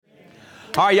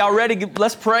All right, y'all ready?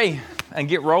 Let's pray and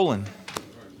get rolling.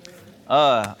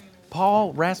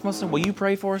 Paul Rasmussen, will you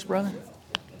pray for us, brother?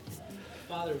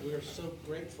 Father, we are so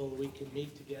grateful we can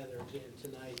meet together again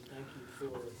tonight. Thank you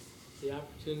for the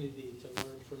opportunity to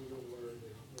learn from your word.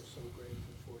 We're so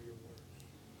grateful for your word,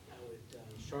 how it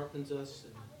sharpens us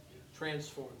and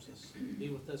transforms us. Be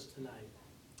with us tonight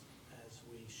as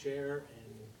we share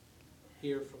and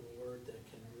hear from a word that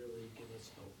can really give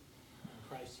us hope. In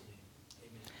Christ's name.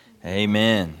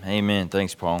 Amen. Amen.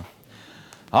 Thanks, Paul.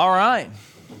 All right.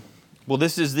 Well,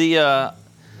 this is the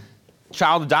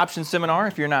child adoption seminar,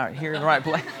 if you're not here in the right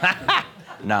place.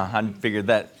 No, I figured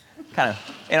that kind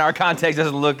of, in our context,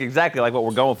 doesn't look exactly like what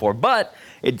we're going for. But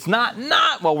it's not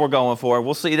what we're going for.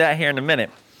 We'll see that here in a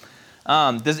minute.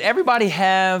 Does everybody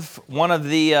have one of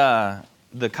the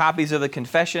copies of the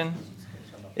confession?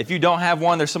 If you don't have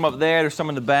one, there's some up there. There's some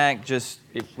in the back. Just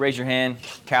raise your hand.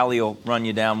 Callie will run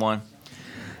you down one.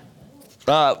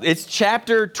 It's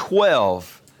chapter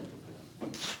 12.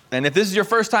 And if this is your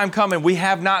first time coming, we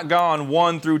have not gone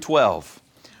 1 through 12.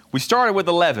 We started with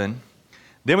 11,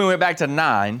 then we went back to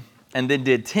 9, and then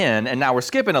did 10, and now we're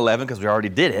skipping 11 because we already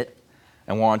did it,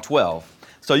 and we're on 12.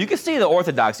 So you can see the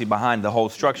orthodoxy behind the whole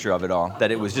structure of it all, that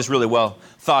it was just really well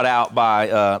thought out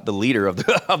by the leader of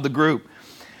the group.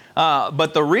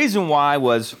 But the reason why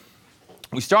was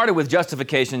we started with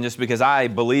justification just because I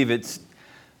believe it's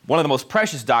one of the most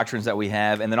precious doctrines that we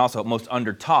have, and then also most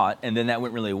under-taught, and then that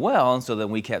went really well, and so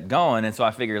then we kept going, and so I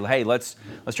figured, hey, let's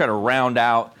try to round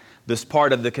out this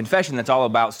part of the confession that's all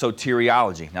about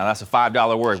soteriology. Now, that's a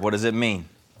 $5 word. What does it mean?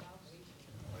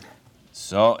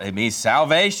 So, it means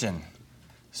salvation.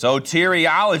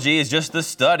 Soteriology is just the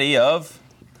study of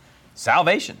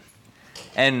salvation.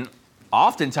 And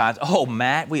oftentimes, oh,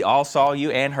 Matt, we all saw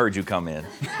you and heard you come in.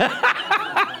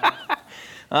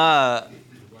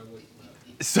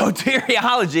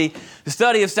 Soteriology, the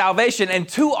study of salvation, and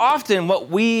too often what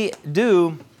we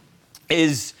do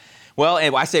is, well,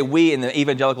 I say we in the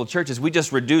evangelical churches, we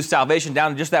just reduce salvation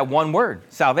down to just that one word,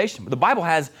 salvation. But the Bible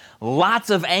has lots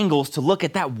of angles to look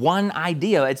at that one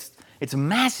idea. It's a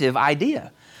massive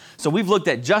idea. So we've looked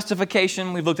at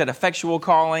justification, we've looked at effectual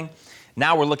calling,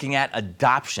 now we're looking at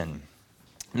adoption.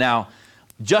 Now,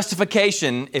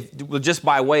 justification, just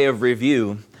by way of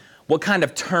review, what kind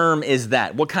of term is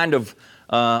that? What kind of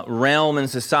realm in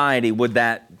society would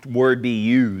that word be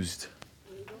used?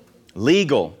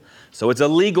 Legal. So it's a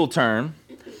legal term.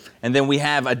 And then we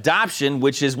have adoption,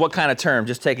 which is what kind of term?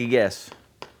 Just take a guess.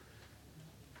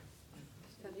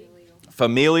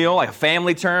 Familial, like a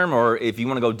family term, or if you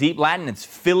want to go deep Latin, it's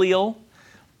filial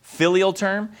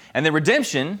term. And then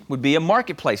redemption would be a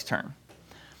marketplace term.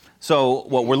 So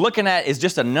what we're looking at is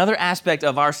just another aspect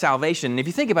of our salvation. And if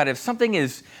you think about it, if something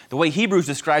is, the way Hebrews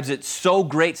describes it, so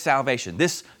great salvation,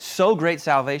 this so great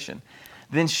salvation,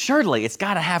 then surely it's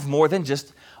got to have more than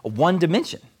just one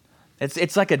dimension.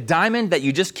 It's like a diamond that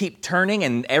you just keep turning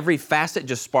and every facet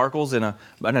just sparkles in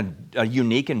a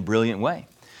unique and brilliant way.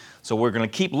 So we're going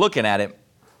to keep looking at it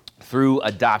through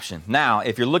adoption. Now,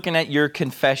 if you're looking at your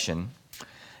confession,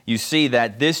 you see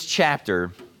that this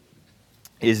chapter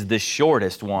is the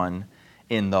shortest one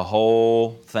in the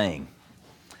whole thing.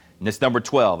 And it's number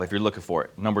 12, if you're looking for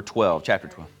it. Number 12, chapter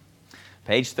 12.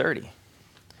 Page 30,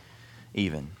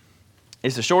 even.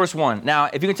 It's the shortest one. Now,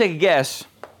 if you can take a guess,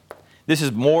 this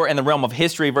is more in the realm of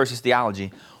history versus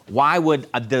theology. Why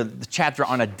would the chapter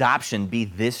on adoption be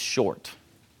this short?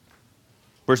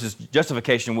 Versus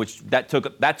justification, which that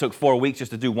took 4 weeks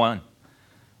just to do one.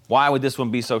 Why would this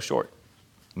one be so short?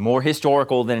 More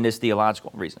historical than it is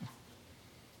theological reason.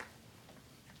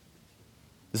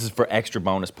 This is for extra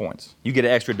bonus points. You get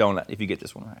an extra donut if you get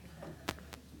this one right.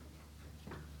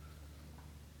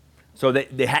 So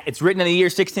it's written in the year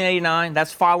 1689.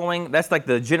 That's like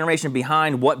the generation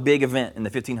behind what big event in the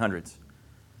 1500s?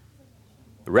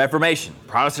 The Reformation,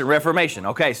 Protestant Reformation.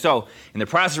 Okay, so in the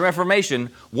Protestant Reformation,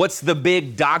 what's the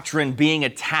big doctrine being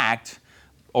attacked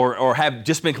or have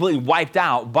just been completely wiped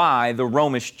out by the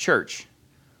Romish church?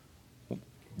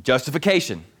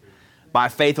 Justification. By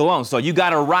faith alone. So you got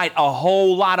to write a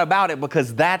whole lot about it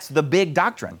because that's the big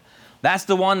doctrine. That's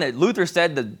the one that Luther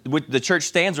said that the church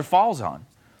stands or falls on.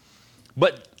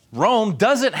 But Rome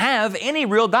doesn't have any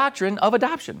real doctrine of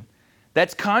adoption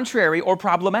that's contrary or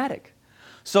problematic.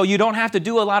 So you don't have to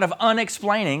do a lot of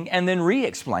unexplaining and then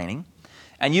re-explaining.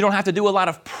 And you don't have to do a lot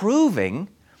of proving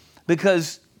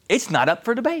because it's not up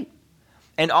for debate.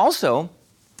 And also,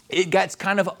 it gets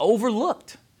kind of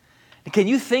overlooked. Can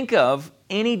you think of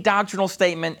any doctrinal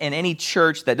statement in any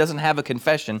church that doesn't have a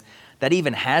confession that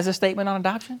even has a statement on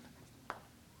adoption?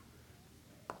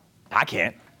 I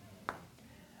can't.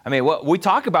 I mean, we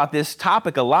talk about this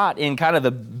topic a lot in kind of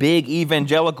the big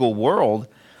evangelical world,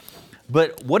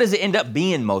 but what does it end up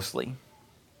being mostly?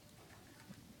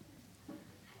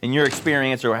 In your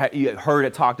experience, or you heard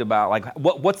it talked about, like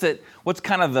what's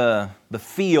kind of the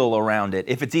feel around it,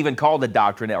 if it's even called a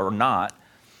doctrine or not?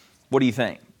 What do you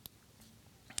think?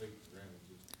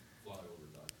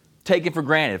 Take it for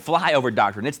granted, flyover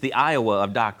doctrine. It's the Iowa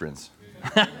of doctrines.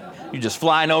 You're just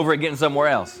flying over it, getting somewhere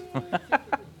else.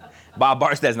 Bob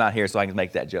Barstad's not here, so I can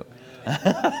make that joke.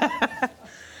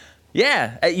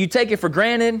 Yeah, you take it for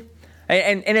granted.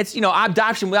 And it's,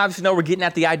 adoption, we obviously know we're getting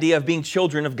at the idea of being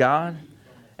children of God.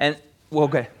 And, well,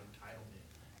 okay.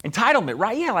 Entitlement,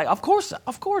 right? Yeah, like, of course,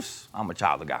 I'm a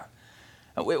child of God.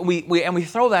 We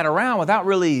throw that around without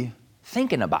really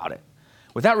thinking about it,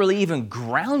 without really even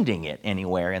grounding it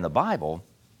anywhere in the Bible.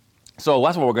 So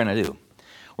that's what we're going to do.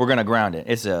 We're going to ground it.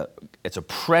 It's a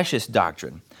precious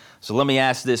doctrine. So let me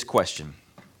ask this question,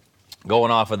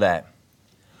 going off of that.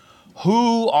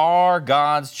 Who are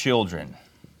God's children?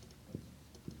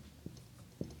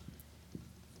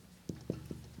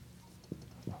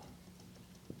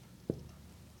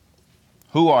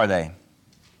 Who are they?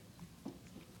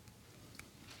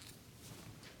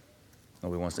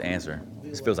 Nobody wants to answer.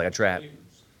 This feels like a trap.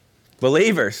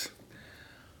 Believers.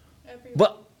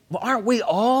 But aren't we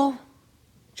all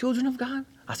children of God?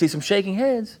 I see some shaking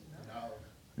heads.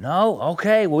 No?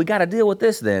 Okay, well, we got to deal with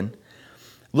this then.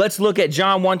 Let's look at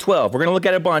John 1:12. We're going to look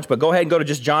at it a bunch, but go ahead and go to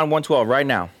just John 1:12 right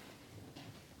now.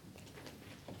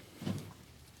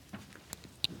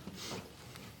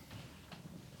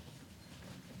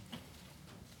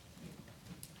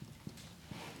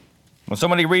 When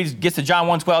somebody gets to John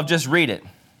 1:12, just read it.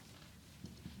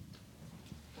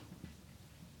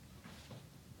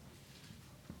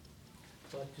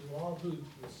 But to all who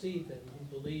received him,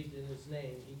 who believed in his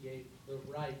name, he gave the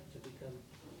right to become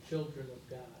children of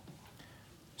God.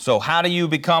 So how do you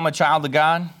become a child of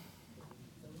God?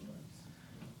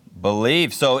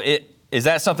 Believe. So is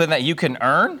that something that you can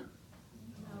earn? No.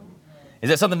 Is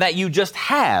that something that you just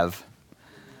have?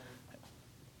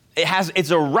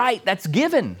 It's a right that's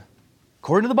given.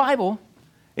 According to the Bible,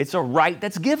 it's a right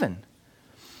that's given.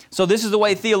 So this is the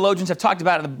way theologians have talked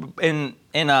about it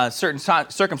in certain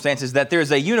circumstances, that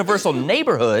there's a universal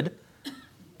neighborhood,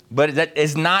 but that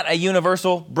is not a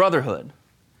universal brotherhood.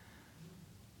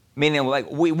 Meaning, like,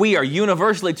 we are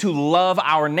universally to love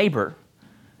our neighbor.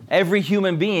 Every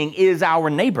human being is our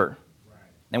neighbor.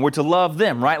 And we're to love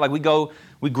them, right? Like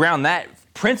we ground that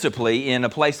principally in a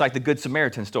place like the Good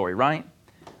Samaritan story, right?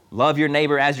 Love your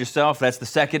neighbor as yourself. That's the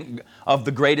second of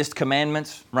the greatest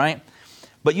commandments, right?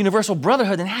 But universal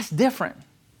brotherhood, and that's different.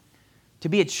 To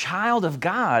be a child of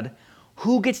God,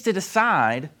 who gets to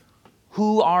decide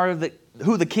who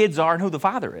the kids are and who the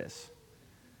father is?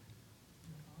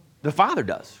 The father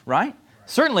does, right?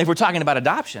 Certainly if we're talking about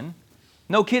adoption,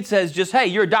 no kid says just, hey,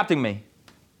 you're adopting me.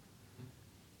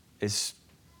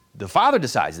 The father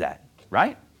decides that,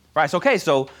 right? Right, so, okay,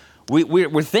 so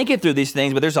we're thinking through these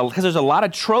things, but there's a lot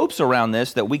of tropes around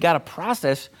this that we got to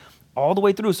process all the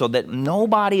way through so that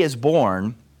nobody is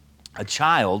born a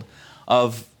child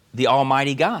of the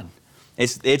Almighty God.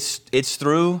 It's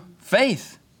through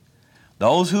faith.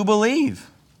 Those who believe.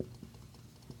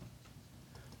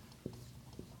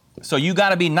 So you got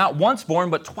to be not once born,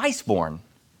 but twice born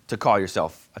to call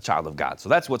yourself a child of God. So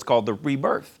that's what's called the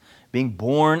rebirth, being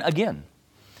born again.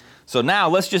 So now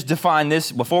let's just define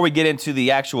this before we get into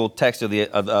the actual text of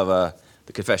the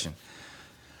confession.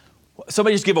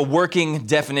 Somebody just give a working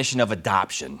definition of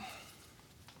adoption.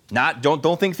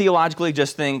 Don't think theologically,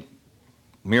 just think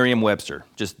Merriam-Webster,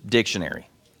 just dictionary.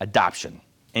 Adoption.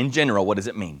 In general, what does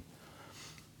it mean?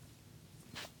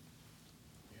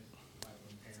 Like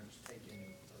when parents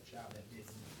taking a child that didn't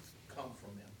come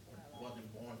from them, or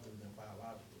wasn't born through them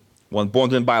biologically. One born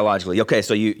to them biologically. Okay,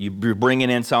 so you're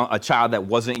bringing in a child that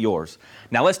wasn't yours.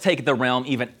 Now let's take the realm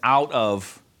even out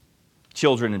of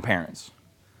children and parents.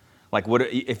 Like what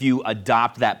if you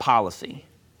adopt that policy?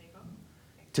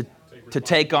 To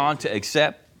take on, to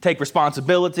accept, take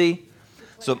responsibility.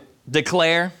 So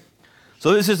declare.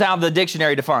 So this is how the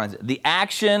dictionary defines it. The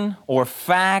action or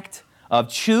fact of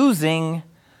choosing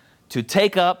to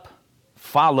take up,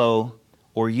 follow,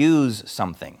 or use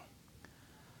something.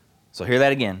 So hear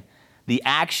that again. The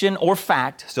action or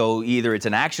fact, so either it's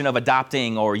an action of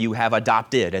adopting or you have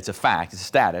adopted, it's a fact, it's a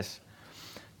status,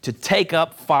 to take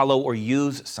up, follow, or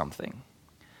use something.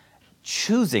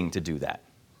 Choosing to do that.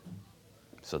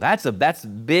 So that's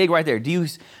big right there. Do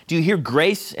you hear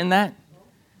grace in that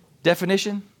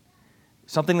definition?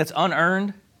 Something that's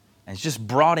unearned and it's just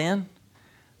brought in?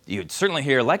 You'd certainly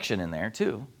hear election in there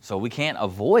too. So we can't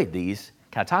avoid these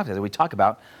kind of topics. We talk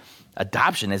about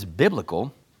adoption as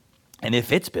biblical. And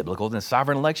if it's biblical, then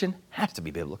sovereign election has to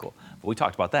be biblical. But we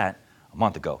talked about that a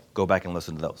month ago. Go back and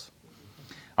listen to those.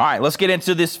 All right, let's get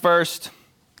into this first.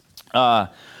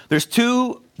 There's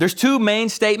two main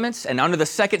statements, and under the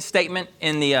second statement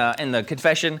in the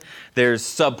confession, there's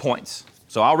subpoints.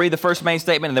 So I'll read the first main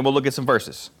statement, and then we'll look at some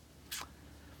verses.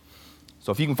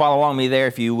 So if you can follow along with me there,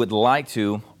 if you would like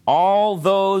to. All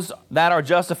those that are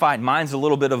justified. Mine's a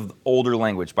little bit of older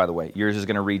language, by the way. Yours is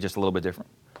going to read just a little bit different.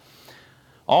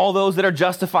 All those that are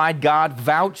justified, God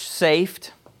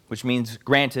vouchsafed, which means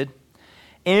granted,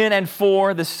 in and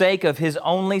for the sake of his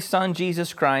only Son,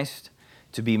 Jesus Christ,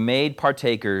 to be made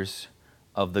partakers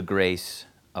of the grace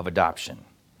of adoption.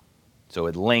 So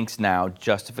it links now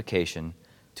justification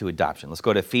to adoption. Let's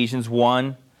go to Ephesians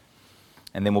 1,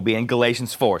 and then we'll be in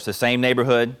Galatians 4. It's the same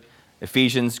neighborhood.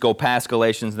 Ephesians, go past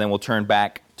Galatians, and then we'll turn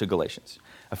back to Galatians.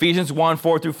 Ephesians 1,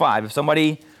 4 through 5. If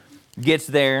somebody gets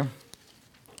there,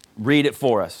 read it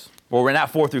for us. Well, we're not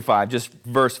 4 through 5, just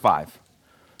verse 5.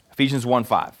 Ephesians 1,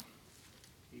 5.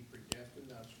 He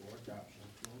predestined us for adoption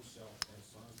to himself as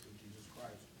sons through Jesus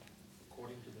Christ,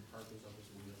 according to the purpose of his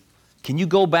will. Can you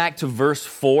go back to verse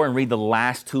 4 and read the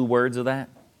last two words of that?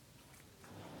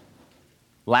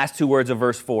 Last two words of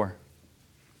verse 4.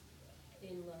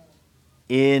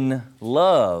 In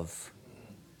love,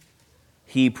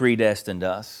 he predestined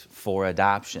us for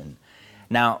adoption.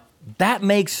 Now, that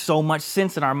makes so much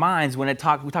sense in our minds when we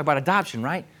talk about adoption,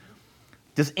 right?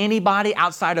 Does anybody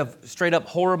outside of straight up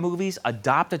horror movies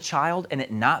adopt a child and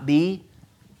it not be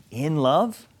in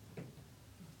love?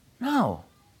 No,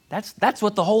 that's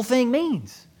what the whole thing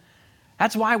means.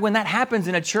 That's why when that happens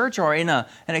in a church or in an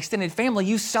extended family,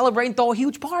 you celebrate and throw a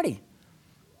huge party.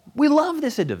 We love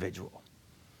this individual.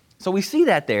 So we see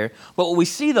that there. But what we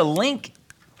see the link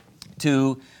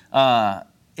to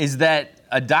is that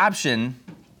adoption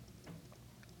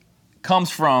comes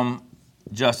from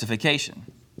justification,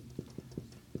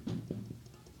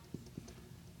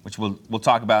 which we'll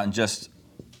talk about in just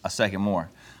a second more.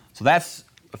 So that's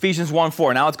Ephesians 1,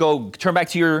 4. Now let's go, turn back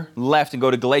to your left and go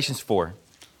to Galatians 4,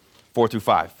 4 through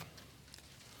 5.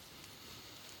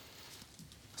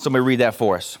 Somebody read that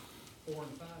for us. 4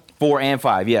 and 5. 4 and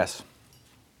 5, yes.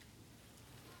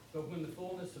 But when the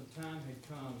fullness of time had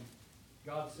come,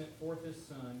 God sent forth his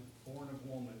Son, born of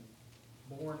woman,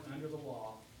 born under the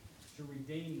law, to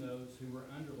redeem those who were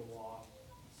under the law,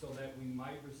 so that we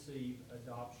might receive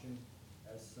adoption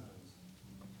as sons.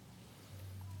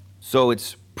 So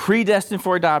it's predestined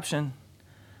for adoption,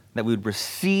 that we would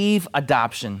receive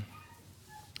adoption.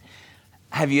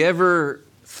 Have you ever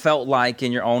felt like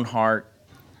in your own heart,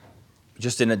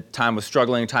 just in a time of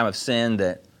struggling, a time of sin,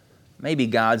 that maybe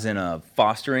God's in a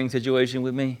fostering situation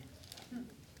with me?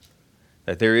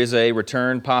 That there is a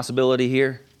return possibility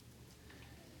here?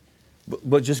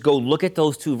 But just go look at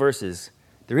those two verses.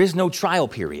 There is no trial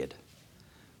period.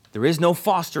 There is no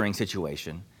fostering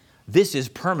situation. This is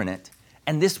permanent,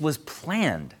 and this was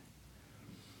planned.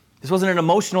 This wasn't an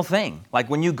emotional thing. Like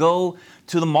when you go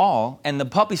to the mall and the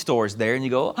puppy store is there and you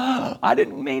go, oh, I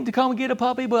didn't mean to come and get a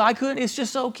puppy, but I couldn't. It's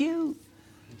just so cute.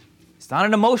 It's not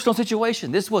an emotional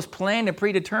situation. This was planned and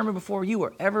predetermined before you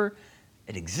were ever,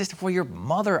 it existed before your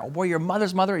mother or your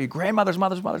mother's mother or your grandmother's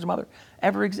mother's mother's mother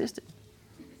ever existed.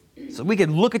 So we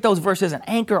can look at those verses and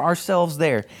anchor ourselves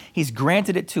there. He's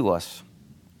granted it to us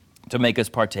to make us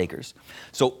partakers.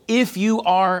 So if you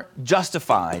are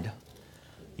justified,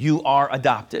 you are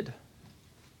adopted.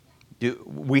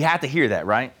 We have to hear that,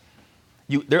 right?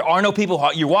 There are no people,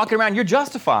 you're walking around, you're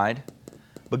justified,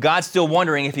 but God's still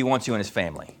wondering if he wants you in his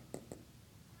family.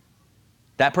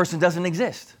 That person doesn't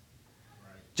exist.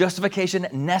 Justification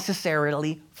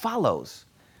necessarily follows.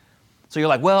 So you're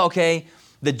like, well, okay,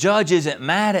 the judge isn't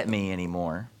mad at me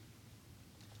anymore,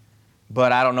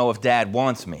 but I don't know if dad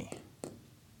wants me.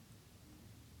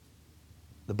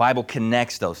 The Bible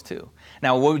connects those two.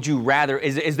 Now, what would you rather,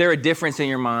 is there a difference in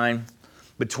your mind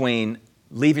between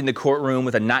leaving the courtroom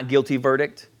with a not guilty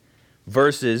verdict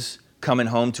versus coming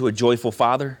home to a joyful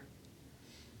father?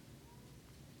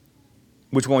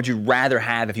 Which one would you rather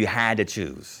have if you had to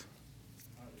choose?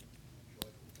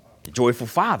 The joyful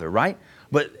father, right?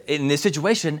 But in this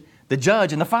situation, the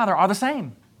judge and the father are the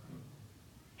same.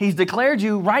 He's declared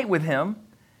you right with him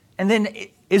and then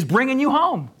is bringing you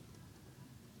home.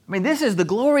 I mean, this is the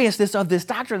gloriousness of this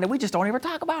doctrine that we just don't ever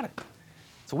talk about it.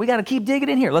 So we got to keep digging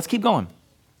in here. Let's keep going.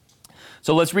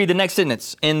 So let's read the next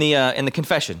sentence in the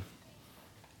confession.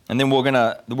 And then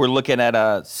we're looking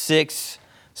at 6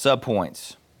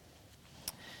 subpoints.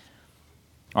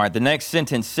 All right, the next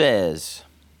sentence says,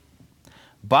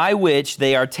 by which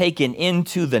they are taken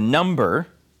into the number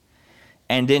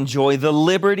and enjoy the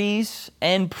liberties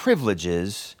and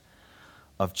privileges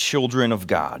of children of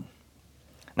God.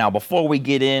 Now, before we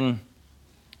get in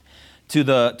to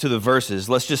the verses,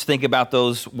 let's just think about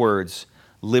those words,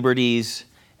 liberties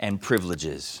and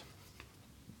privileges.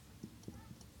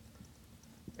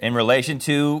 In relation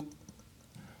to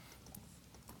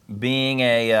being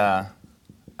a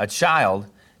child,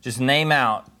 just name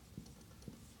out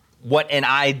what in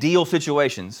ideal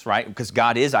situations, right? Because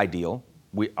God is ideal.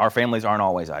 Our families aren't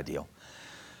always ideal.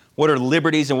 What are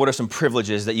liberties and what are some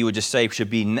privileges that you would just say should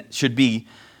be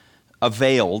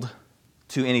availed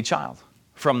to any child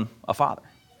from a father?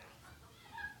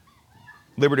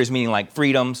 Liberties meaning like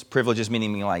freedoms, privileges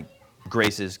meaning like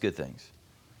graces, good things.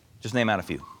 Just name out a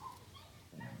few.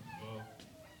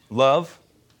 Love,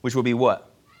 which would be what?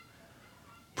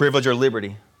 Privilege or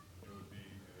liberty?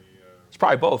 It's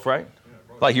probably both, right?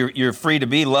 Like you're free to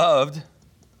be loved,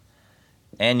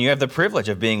 and you have the privilege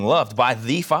of being loved by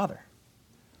the Father.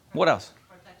 What else?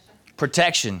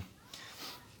 Protection.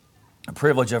 A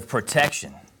privilege of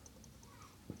protection.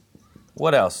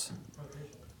 What else?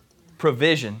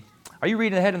 Provision. Are you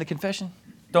reading ahead in the confession?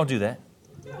 Don't do that.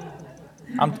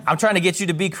 I'm trying to get you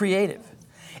to be creative.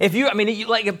 If you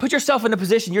put yourself in a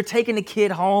position, you're taking a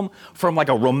kid home from like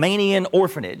a Romanian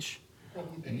orphanage.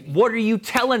 What are you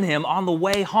telling him on the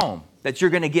way home that you're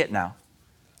going to get now?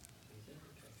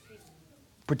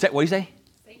 Protect. What do you say?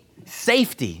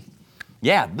 Safety.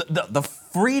 Yeah, the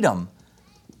freedom.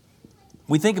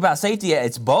 We think about safety,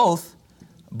 it's both,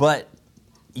 but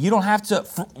you don't have to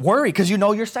worry because you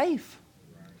know you're safe.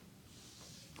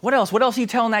 What else? What else are you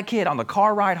telling that kid on the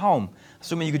car ride home?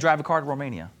 Assuming you could drive a car to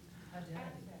Romania.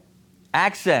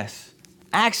 Access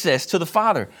to the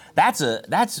Father.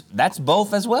 That's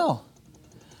both as well.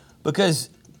 Because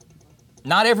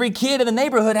not every kid in the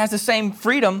neighborhood has the same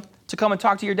freedom to come and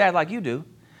talk to your dad like you do.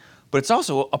 But it's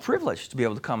also a privilege to be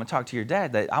able to come and talk to your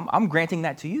dad. That I'm granting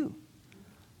that to you.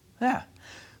 Yeah.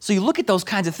 So you look at those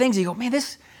kinds of things and you go, man,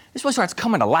 this really starts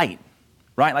coming to light,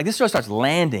 right? Like this really starts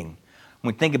landing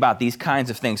when we think about these kinds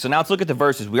of things. So now let's look at the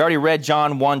verses. We already read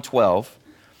John 1:12.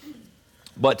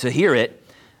 But to hear it,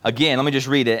 again, let me just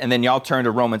read it, and then y'all turn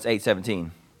to Romans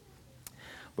 8:17.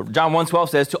 But John 1:12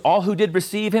 says, to all who did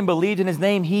receive him, believed in his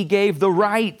name, he gave the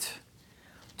right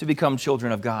to become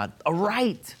children of God. A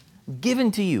right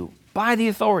given to you by the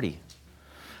authority.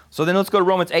 So then let's go to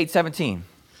Romans 8:17.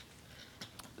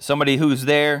 Somebody who's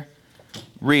there,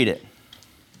 read it.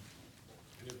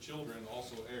 And if children,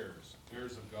 also heirs,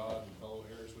 heirs of God and fellow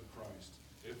heirs with Christ,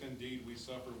 if indeed we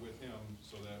suffer with him,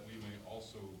 so that we may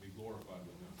also be glorified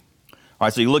with him. All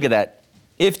right, so you look at that.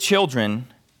 If children,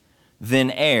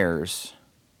 then heirs.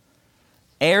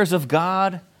 Heirs of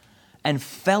God and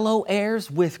fellow heirs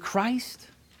with Christ?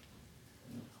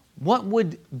 What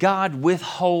would God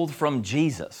withhold from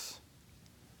Jesus?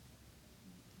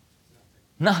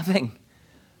 Nothing.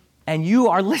 And you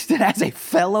are listed as a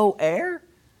fellow heir?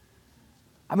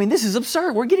 I mean, this is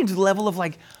absurd. We're getting to the level of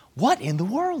like, what in the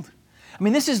world? I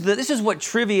mean, this is what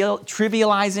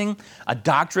trivializing a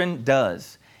doctrine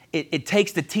does. It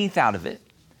takes the teeth out of it.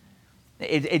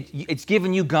 It's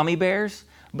giving you gummy bears,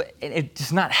 but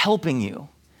it's not helping you.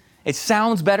 It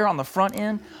sounds better on the front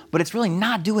end, but it's really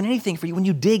not doing anything for you. When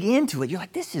you dig into it, you're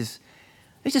like, this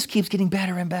just keeps getting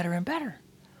better and better and better.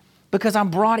 Because I'm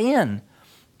brought in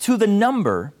to the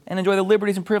number and enjoy the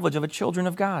liberties and privilege of a children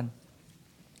of God.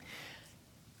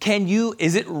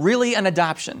 Is it really an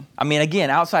adoption? I mean, again,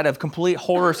 outside of complete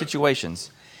horror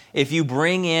situations, if you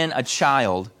bring in a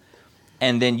child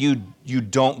and then you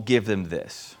don't give them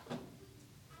this,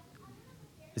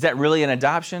 is that really an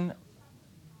adoption?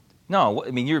 No,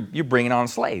 I mean, you're bringing on a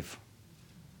slave,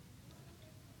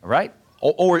 right?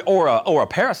 Or a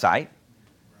parasite.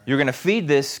 You're going to feed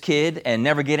this kid and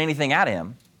never get anything out of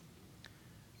him.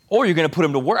 Or you're going to put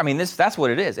them to work. I mean, that's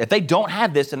what it is. If they don't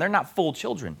have this, then they're not full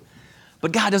children.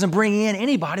 But God doesn't bring in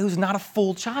anybody who's not a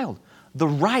full child. The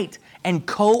right and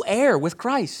co-heir with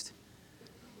Christ.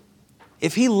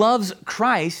 If he loves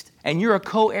Christ and you're a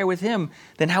co-heir with him,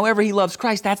 then however he loves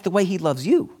Christ, that's the way he loves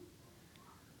you.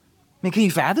 I mean, can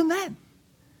you fathom that?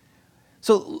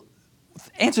 So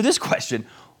answer this question.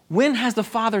 When has the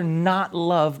Father not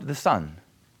loved the Son?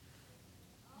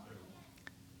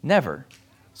 Never.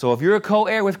 So if you're a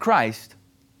co-heir with Christ,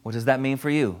 what does that mean for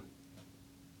you?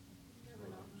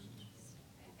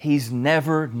 He's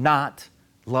never not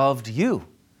loved you.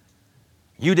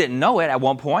 You didn't know it at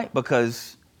one point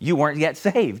because you weren't yet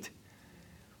saved.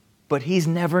 But he's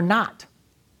never not.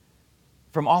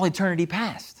 From all eternity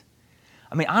past.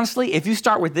 I mean, honestly, if you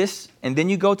start with this and then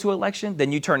you go to election,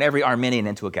 then you turn every Arminian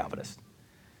into a Calvinist.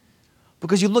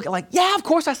 Because you look at like, yeah, of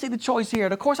course I see the choice here.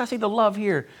 And of course I see the love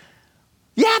here.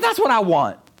 Yeah, that's what I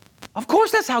want. Of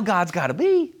course, that's how God's got to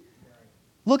be.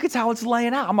 Look at how it's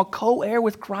laying out. I'm a co-heir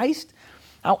with Christ.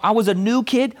 I was a new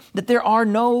kid, that there are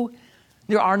no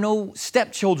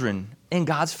stepchildren in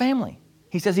God's family.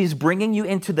 He says he's bringing you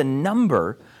into the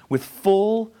number with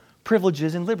full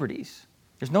privileges and liberties.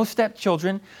 There's no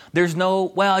stepchildren. There's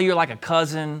no, well, you're like a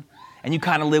cousin and you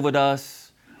kind of live with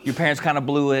us. Your parents kind of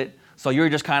blew it. So you're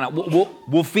just kind of,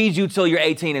 we'll feed you till you're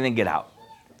 18 and then get out.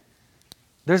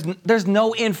 There's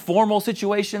no informal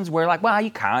situations where like, well,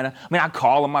 you kind of, I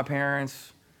call them my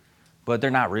parents, but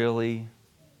they're not really,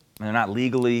 and they're not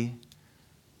legally.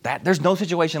 There's no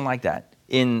situation like that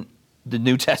in the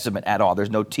New Testament at all. There's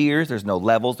no tiers, there's no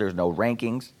levels, there's no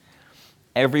rankings.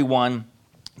 Everyone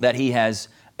that he has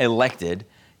elected,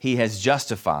 he has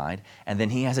justified, and then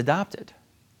he has adopted.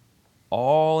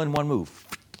 All in one move,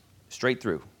 straight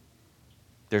through.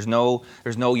 There's no,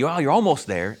 you're almost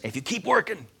there. If you keep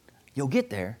working, you'll get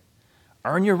there.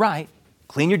 Earn your right,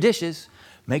 clean your dishes,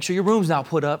 make sure your room's not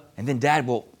put up, and then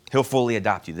he'll fully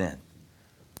adopt you then.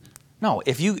 No,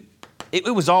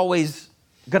 it was always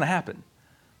going to happen.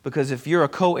 Because if you're a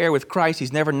co-heir with Christ,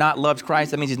 he's never not loved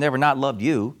Christ. That means he's never not loved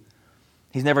you.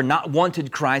 He's never not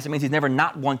wanted Christ. That means he's never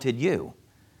not wanted you.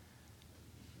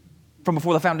 From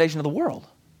before the foundation of the world.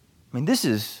 This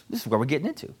is where we're getting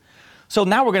into. So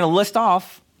now we're going to list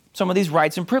off some of these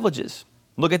rights and privileges.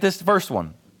 Look at this first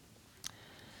one.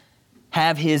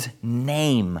 Have his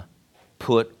name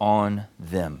put on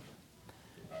them.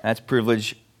 That's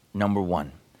privilege number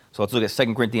 1. So let's look at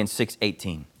 2 Corinthians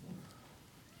 6:18.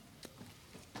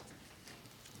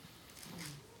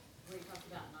 Where he talks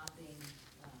about not being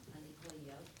unequally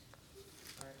yoked.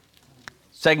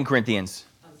 Or, 2 Corinthians.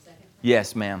 second.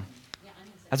 Yes, ma'am. Yeah, I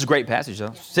know. That's a great passage,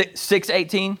 though. Yeah.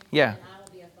 6:18. Yeah. And I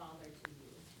will be a father to you.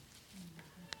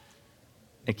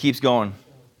 It keeps going.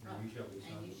 And you shall be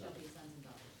sons and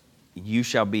daughters. You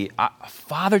shall be a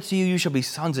father to you. You shall be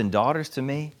sons and daughters to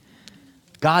me.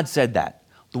 God said that.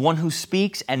 The one who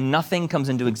speaks and nothing comes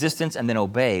into existence and then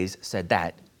obeys said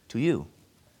that to you.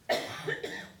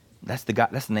 That's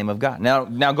the name of God.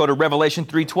 Now go to Revelation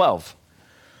 3:12.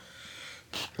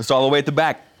 It's all the way at the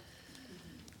back.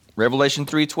 Revelation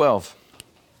 3:12.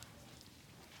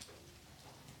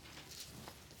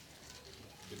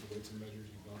 Get the weights and measures,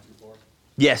 you've gone too far.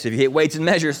 Yes, if you hit weights and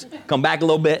measures, come back a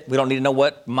little bit. We don't need to know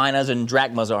what minas and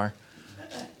drachmas are.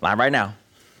 Not right now.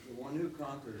 The one who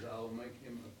conquers, I will make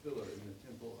him a pillar in the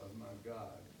temple of my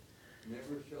God.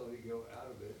 Never shall he go out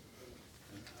of it,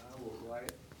 and I will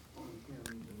write on him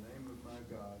the name of my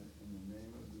God and the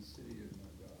name of the city of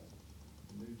my God,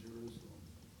 the New Jerusalem,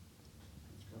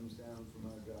 which comes down from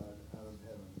my God out of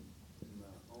heaven, in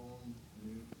my own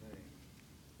new name.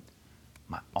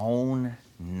 My own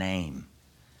name.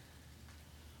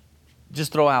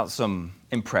 Just throw out some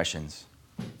impressions.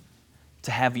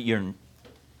 To have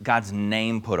God's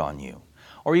name put on you.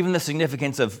 Or even the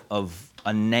significance of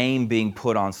a name being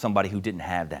put on somebody who didn't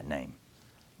have that name.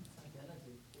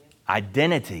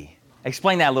 Identity.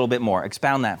 Explain that a little bit more.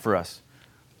 Expound that for us.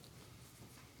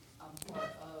 I'm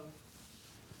part of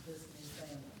this new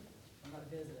family. I'm not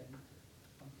visiting.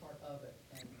 I'm part of it,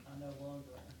 and I no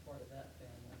longer am part of that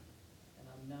family, and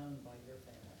I'm known by your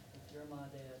family. If you're my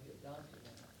dad who adopted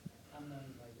me, I'm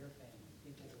known by your family.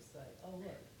 People will say, "Oh,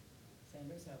 look,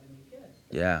 Sanders having a new kid."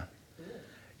 Yeah. Cool.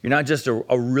 You're not just a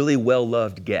really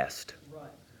well-loved guest.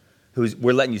 Right.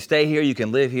 We're letting you stay here, you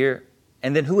can live here.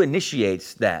 And then who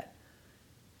initiates that?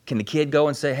 Can the kid go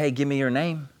and say, hey, give me your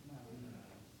name? No.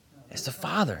 It's the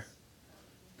father.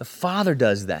 The father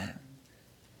does that.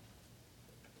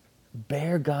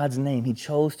 Bear God's name. He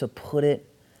chose to put it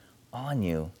on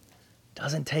you.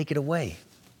 Doesn't take it away.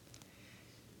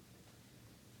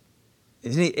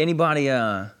 Is anybody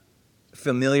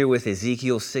familiar with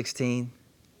Ezekiel 16?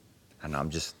 I know,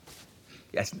 I'm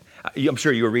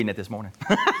sure you were reading it this morning.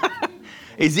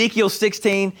 Ezekiel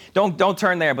 16, don't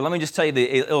turn there, but let me just tell you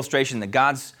the illustration that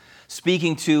God's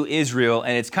speaking to Israel,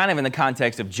 and it's kind of in the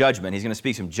context of judgment. He's going to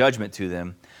speak some judgment to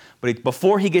them. But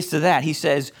before he gets to that, he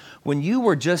says, when you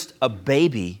were just a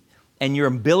baby and your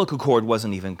umbilical cord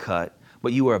wasn't even cut,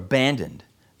 but you were abandoned,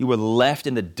 you were left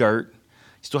in the dirt,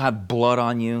 you still have blood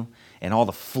on you and all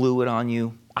the fluid on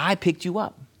you, I picked you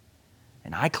up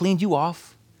and I cleaned you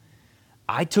off.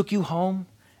 I took you home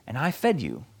and I fed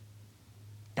you.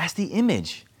 That's the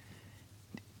image.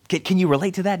 Can you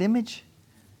relate to that image?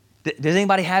 Does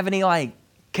anybody have any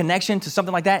connection to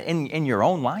something like that in your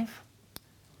own life?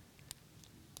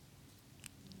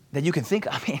 That you can think,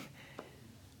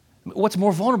 what's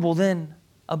more vulnerable than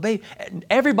a baby?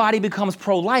 Everybody becomes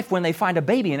pro-life when they find a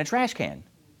baby in a trash can.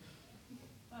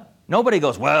 Nobody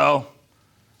goes, well,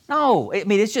 no.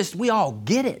 It's just, we all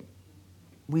get it.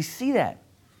 We see that.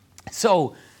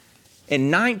 So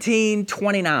in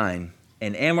 1929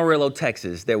 in Amarillo,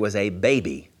 Texas, there was a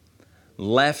baby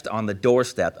left on the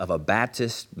doorstep of a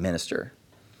Baptist minister.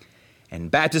 And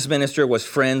Baptist minister was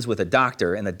friends with a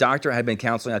doctor, and the doctor had been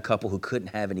counseling a couple who couldn't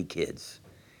have any kids.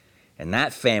 And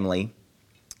that family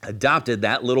adopted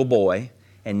that little boy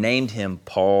and named him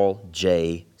Paul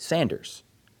J. Sanders.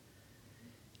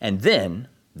 And then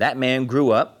that man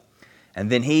grew up, and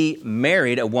then he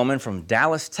married a woman from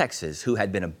Dallas, Texas, who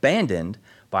had been abandoned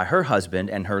by her husband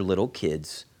and her little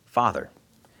kid's father.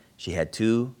 She had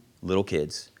 2 little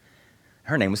kids.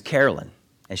 Her name was Carolyn,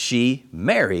 and she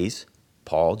marries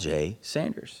Paul J.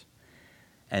 Sanders.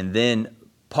 And then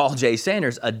Paul J.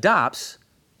 Sanders adopts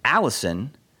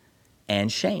Allison and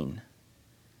Shane.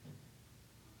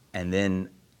 And then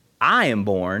I am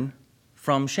born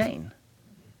from Shane.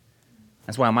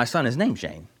 That's why my son is named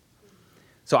Shane.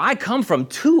 So I come from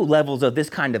 2 levels of this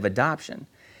kind of adoption.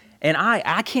 And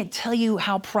I can't tell you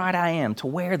how proud I am to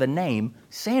wear the name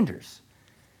Sanders.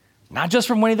 Not just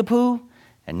from Winnie the Pooh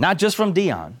and not just from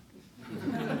Dion.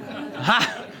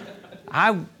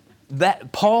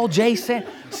 That Paul J. Sanders,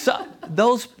 so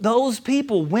those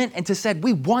people went and said,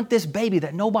 we want this baby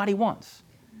that nobody wants.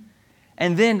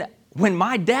 And then when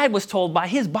my dad was told by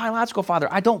his biological father,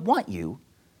 I don't want you,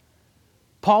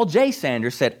 Paul J.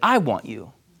 Sanders said, I want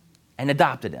you, and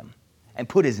adopted him and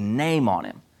put his name on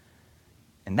him.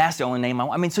 And that's the only name I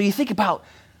want. I mean, so you think about,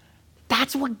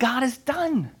 that's what God has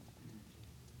done.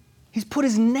 He's put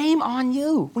his name on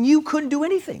you when you couldn't do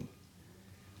anything.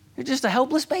 You're just a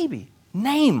helpless baby.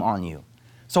 Name on you.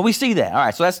 So we see that. All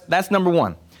right, so that's number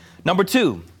 1. Number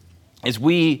 2 is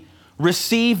we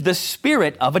receive the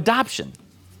spirit of adoption.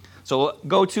 So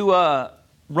go to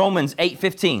Romans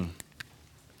 8:15.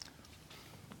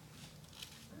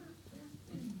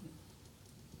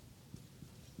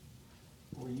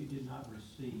 For you did not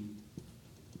receive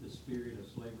the spirit of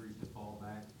slavery to fall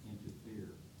back into fear,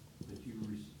 but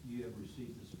you have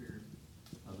received the spirit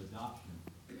of adoption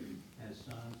as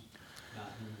sons, by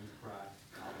whom we cry,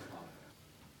 Abba, Father.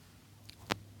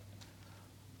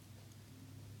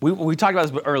 We talked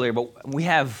about this earlier, but we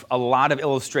have a lot of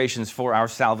illustrations for our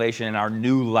salvation and our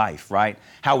new life, right?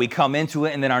 How we come into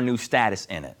it and then our new status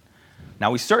in it.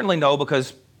 Now, we certainly know,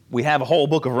 because we have a whole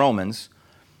book of Romans.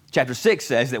 Chapter 6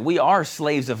 says that we are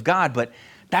slaves of God, but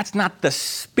that's not the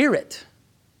spirit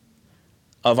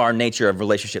of our nature of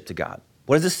relationship to God.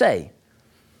 What does it say?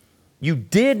 You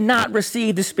did not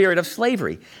receive the spirit of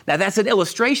slavery. Now, that's an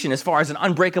illustration as far as an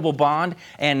unbreakable bond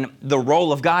and the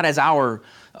role of God as our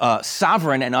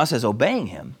sovereign and us as obeying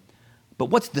him.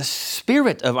 But what's the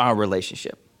spirit of our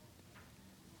relationship?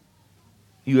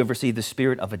 You have received the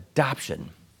spirit of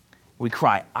adoption. We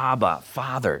cry, Abba,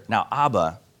 Father. Now,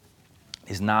 Abba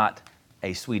is not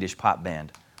a Swedish pop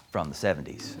band from the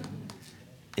 70s.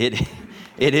 It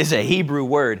is a Hebrew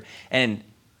word. And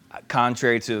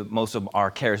contrary to most of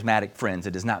our charismatic friends,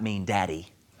 it does not mean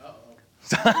daddy.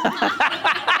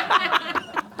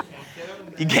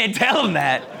 You can't tell them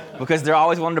that, because they're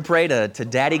always wanting to pray to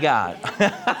Daddy God.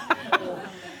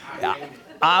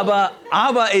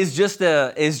 Abba is just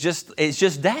dad. It's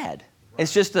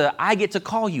just I get to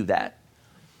call you that.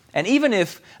 And even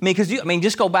if,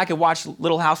 just go back and watch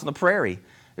Little House on the Prairie.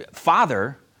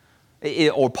 Father,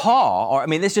 or Paul,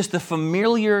 it's just the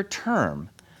familiar term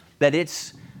that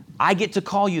I get to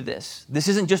call you this. This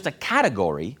isn't just a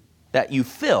category that you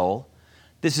fill.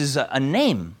 This is a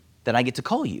name that I get to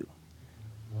call you.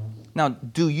 Now,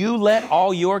 do you let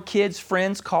all your kids'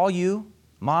 friends call you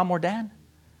mom or dad?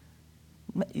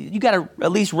 You got to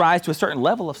at least rise to a certain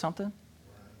level of something.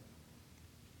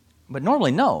 But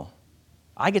normally, no.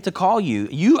 I get to call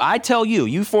you. I tell you,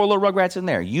 you 4 little rugrats in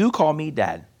there, you call me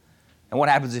dad. And what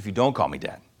happens if you don't call me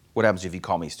dad? What happens if you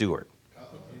call me Stuart?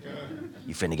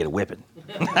 You finna get a whipping.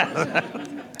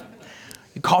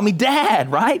 You call me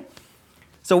dad, right?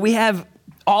 So we have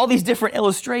all these different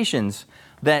illustrations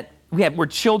that we're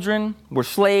children, we're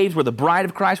slaves, we're the bride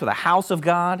of Christ, we're the house of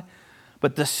God.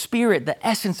 But the spirit, the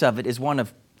essence of it is one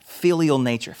of filial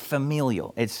nature,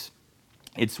 familial. It's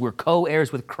we're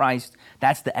co-heirs with Christ.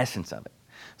 That's the essence of it.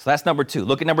 So that's number 2.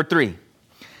 Look at number 3. It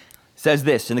says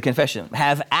this in the confession: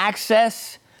 have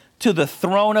access to the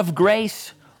throne of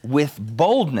grace with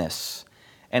boldness,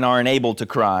 and are enabled to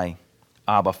cry,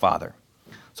 Abba, Father.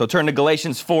 So turn to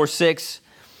Galatians 4:6.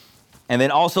 And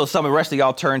then also some of the rest of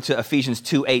y'all turn to Ephesians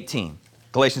 2:18.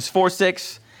 Galatians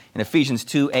 4:6 and Ephesians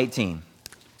 2:18.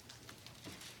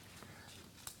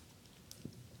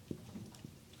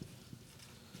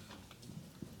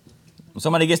 When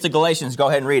somebody gets to Galatians, go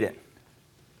ahead and read it.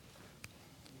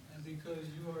 And because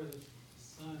you are the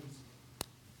sons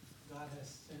God has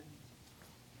sent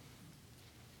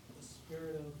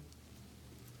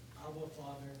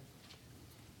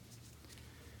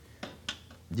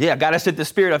Yeah, God has sent the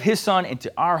Spirit of His Son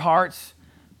into our hearts,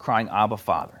 crying, Abba,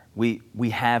 Father. We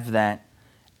have that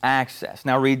access.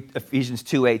 Now read Ephesians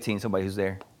 2:18, somebody who's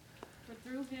there. For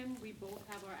through him we both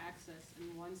have our access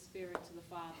in one Spirit to the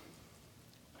Father.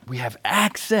 We have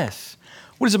access.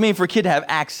 What does it mean for a kid to have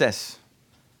access?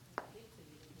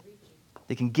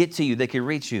 They can get to you. They can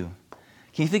reach you.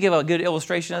 Can you think of a good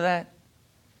illustration of that?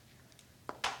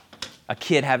 A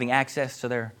kid having access to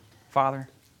their father?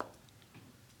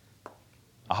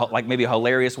 Like maybe a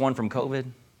hilarious one from COVID?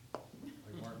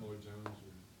 Like Martin Lloyd Jones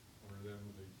or them,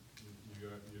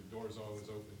 your door's always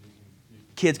open. You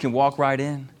can Kids can walk right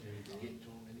in.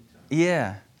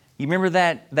 Yeah. You remember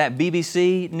that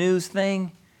BBC News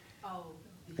thing?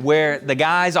 Where the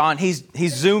guy's on, he's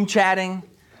Zoom chatting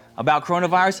about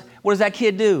coronavirus. What does that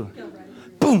kid do?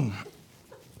 Boom.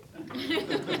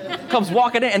 Comes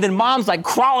walking in, and then mom's like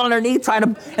crawling underneath trying to,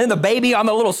 and then the baby on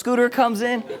the little scooter comes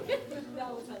in.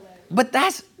 But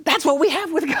that's what we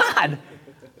have with God.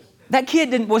 That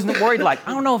kid wasn't worried like,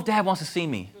 I don't know if dad wants to see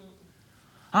me.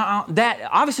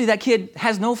 Obviously that kid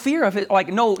has no fear of it, like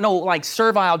no like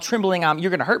servile trembling, you're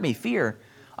going to hurt me fear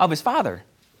of his father.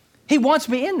 He wants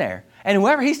me in there. And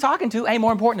whoever he's talking to ain't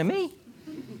more important to me.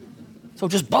 So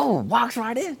just boom, walks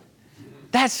right in.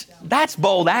 That's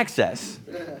bold access.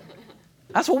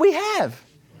 That's what we have.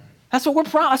 That's what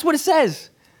that's what it says.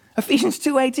 Ephesians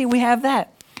 2:18, we have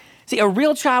that. See, a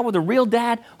real child with a real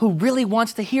dad who really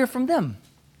wants to hear from them.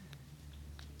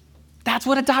 That's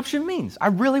what adoption means. I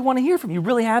really want to hear from you.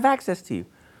 Really have access to you.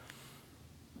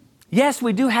 Yes,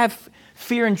 we do have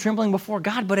fear and trembling before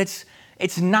God, but it's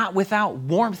not without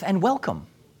warmth and welcome.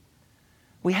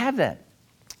 We have that.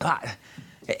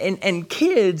 And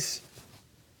kids,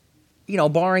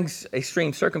 barring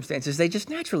extreme circumstances, they just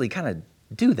naturally kind of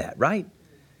do that, right?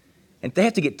 And they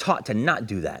have to get taught to not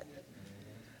do that.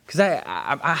 Because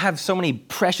I have so many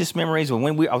precious memories when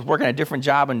I was working at a different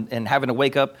job and having to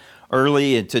wake up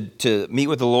early and to meet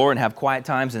with the Lord and have quiet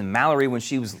times. And Mallory, when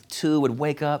she was 2, would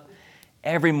wake up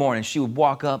every morning. She would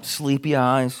walk up, sleepy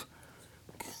eyes,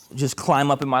 just climb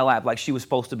up in my lap like she was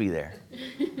supposed to be there.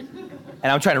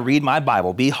 And I'm trying to read my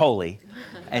Bible, be holy.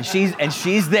 And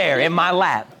she's there in my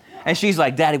lap. And she's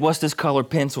like, Daddy, what's this colored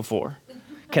pencil for?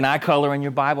 Can I color in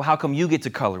your Bible? How come you get to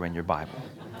color in your Bible?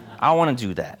 I want to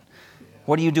do that.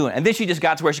 What are you doing? And then she just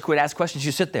got to where she quit asking questions.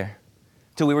 She'd sit there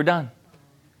till we were done.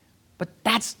 But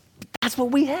that's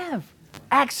what we have.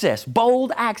 Access,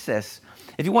 bold access.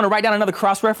 If you want to write down another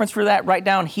cross-reference for that, write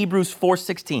down Hebrews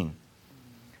 4:16.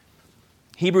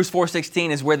 Hebrews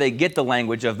 4:16 is where they get the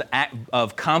language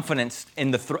of confidence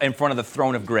in front of the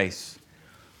throne of grace.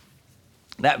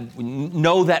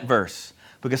 Know that verse,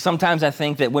 because sometimes I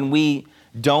think that when we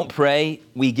don't pray,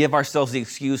 we give ourselves the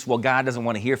excuse, well, God doesn't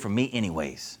want to hear from me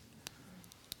anyways.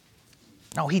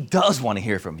 No, He does want to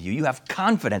hear from you. You have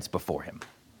confidence before Him.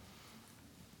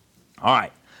 All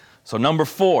right. So number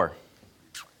 4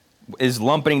 is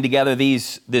lumping together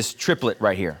this triplet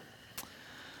right here.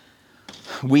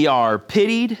 We are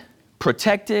pitied,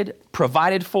 protected,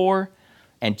 provided for,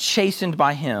 and chastened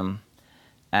by Him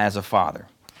as a father.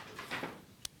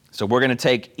 So we're going to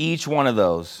take each one of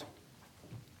those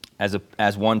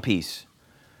as one piece.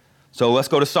 So let's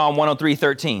go to Psalm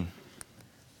 103:13.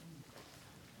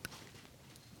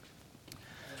 The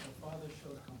Father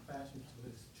showed compassion to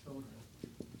His children,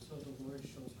 so the Lord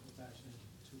shows compassion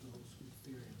to those who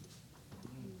fear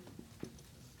Him.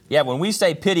 Yeah, when we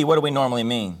say pity, what do we normally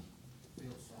mean?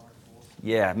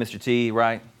 Yeah, Mr. T,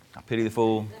 right? I pity the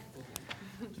fool.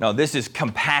 No, this is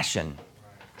compassion.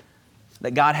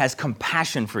 That God has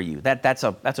compassion for you. That's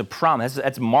a promise.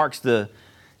 That marks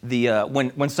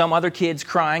when some other kid's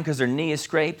crying because their knee is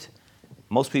scraped.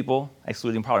 Most people,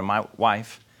 excluding probably my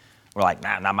wife, were like,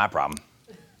 nah, not my problem.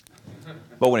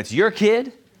 But when it's your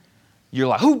kid, you're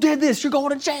like, who did this? You're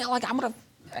going to jail. Like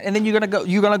and then you're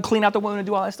gonna clean out the wound and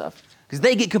do all that stuff because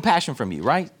they get compassion from you,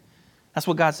 right? That's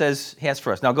what God says He has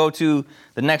for us. Now go to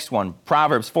the next one,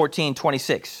 Proverbs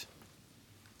 14:26.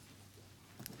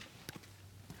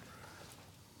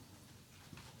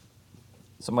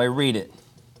 Somebody read it.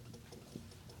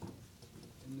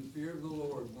 In the fear of the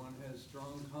Lord, one has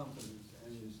strong confidence,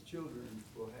 and his children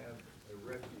will have a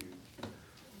refuge.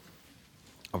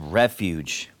 A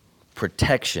refuge,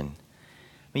 protection.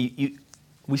 I mean,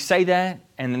 we say that,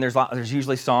 and then there's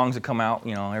usually songs that come out,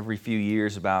 every few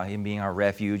years about Him being our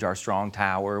refuge, our strong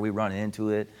tower. We run into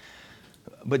it.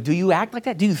 But do you act like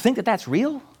that? Do you think that that's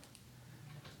real?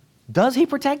 Does He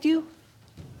protect you?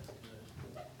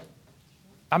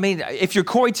 I mean, if you're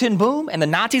Corrie ten Boom and the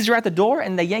Nazis are at the door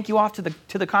and they yank you off to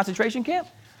the concentration camp,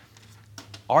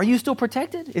 are you still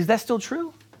protected? Is that still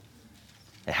true?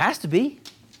 It has to be.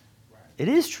 It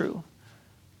is true.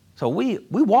 So we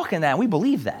walk in that and we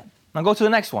believe that. Now go to the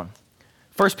next one.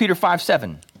 1 Peter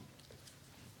 5:7.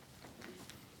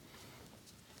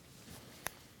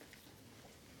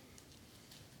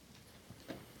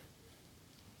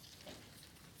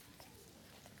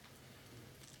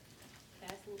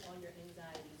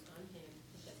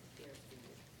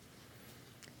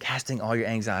 Casting all your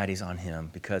anxieties on him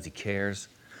because he cares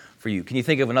for you. Can you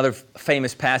think of another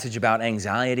famous passage about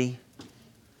anxiety?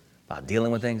 About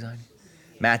dealing with anxiety?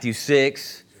 Matthew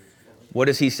 6. What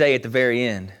does he say at the very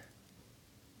end?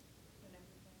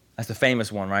 That's the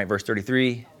famous one, right? Verse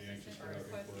 33.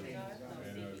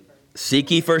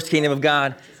 Seek ye first the kingdom of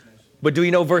God. But do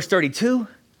you know verse 32?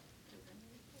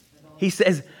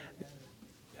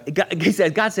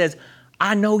 God says,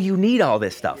 I know you need all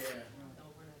this stuff.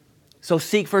 So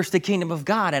seek first the kingdom of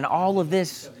God and all of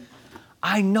this.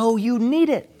 I know you need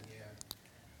it.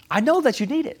 I know that you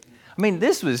need it. I mean,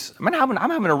 I'm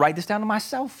having to write this down to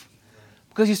myself.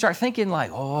 Because you start thinking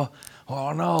like, oh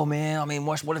no, man. I mean,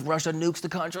 what if Russia nukes the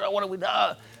country? What do we do?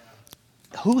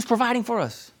 Who's providing for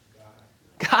us?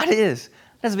 God is.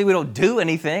 Doesn't mean we don't do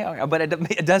anything, but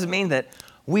it does mean that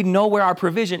we know where our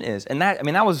provision is. And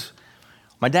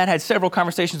my dad had several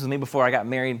conversations with me before I got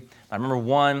married. I remember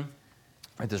one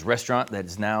at this restaurant that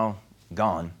is now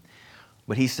gone.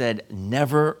 But he said,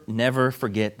 never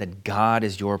forget that God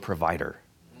is your provider.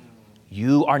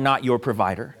 You are not your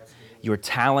provider. Your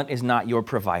talent is not your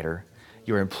provider.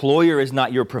 Your employer is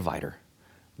not your provider.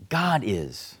 God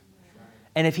is.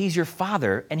 And if he's your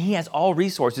father and he has all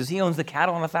resources, he owns the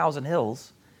cattle on 1,000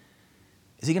 hills,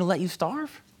 is he going to let you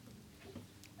starve?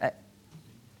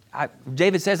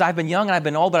 David says, I've been young and I've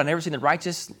been old, but I've never seen the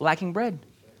righteous lacking bread.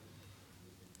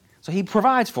 So he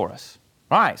provides for us.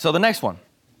 All right, so the next one.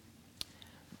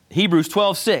 Hebrews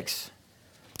 12:6.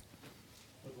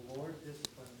 For the Lord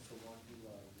disciplines the one he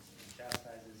loves and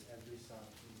chastises every son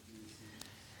whom he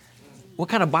receives. What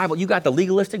kind of Bible? You got the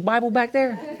legalistic Bible back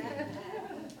there?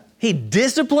 He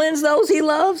disciplines those he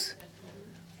loves?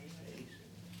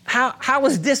 How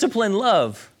is discipline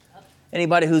love?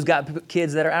 Anybody who's got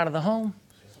kids that are out of the home?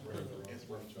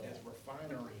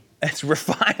 It's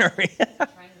refinery.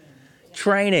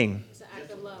 Training. It's an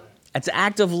act of love. It's an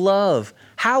act of love.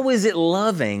 How is it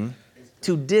loving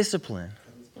to discipline?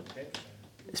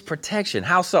 It's protection.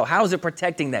 How so? How is it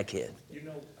protecting that kid? You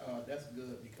know, that's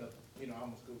good because,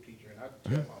 I'm a school teacher and I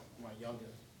tell my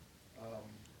youngest,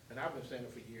 and I've been saying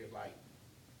it for years, like,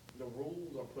 the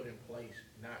rules are put in place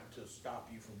not to stop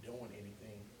you from doing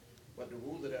anything, but the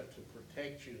rules are there to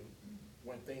protect you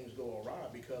when things go awry.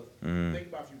 Because think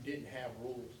about if you didn't have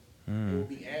rules, it would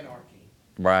be anarchy.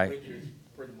 Right. Which is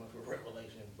pretty much what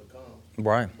Revelation becomes.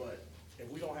 Right. But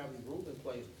if we don't have these rules in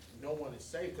place, no one is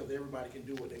safe because everybody can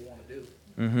do what they want to do.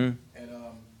 Mm-hmm.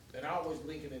 And I always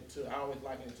liken it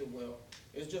to, well,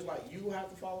 it's just like you have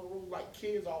to follow the rules. Like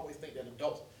kids always think that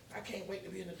adults, I can't wait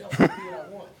to be an adult and do what I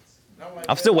want. And I'm like,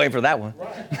 I'm still waiting for that one.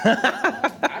 Right.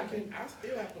 I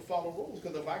still have to follow rules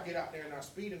because if I get out there and I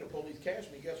speed and the police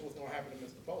catch me, guess what's going to happen to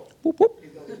Mr. Post? Whoop, whoop.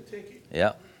 He's going to get a ticket.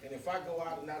 Yeah. And if I go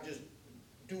out and I just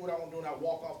do what I want to do and I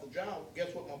walk off the job,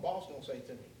 guess what my boss going to say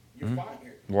to me? You're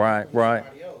fired. Right, right.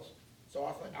 Somebody else. So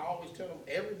I always tell them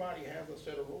everybody has a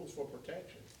set of rules for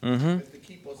protection. Mm-hmm. It's to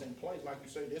keep us in place. Like you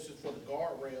say, this is for the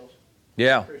guardrails.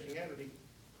 Yeah. Of Christianity.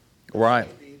 Right.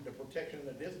 The protection and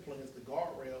the discipline is the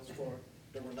guardrails for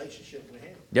the relationship with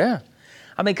him. Yeah.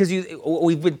 I mean, because what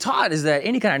we've been taught is that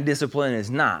any kind of discipline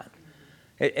is not.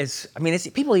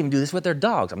 People even do this with their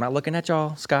dogs. I'm not looking at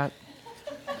y'all, Scott.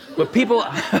 But people,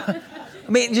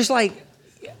 just like,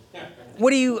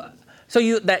 your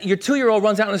 2-year-old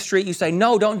runs out on the street, you say,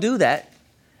 no, don't do that.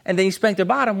 And then you spank their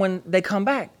bottom when they come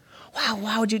back. Wow,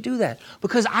 why would you do that?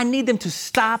 Because I need them to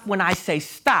stop when I say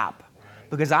stop.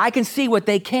 Because I can see what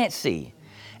they can't see.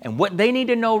 And what they need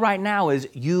to know right now is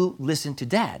you listen to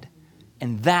dad.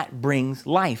 And that brings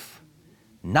life.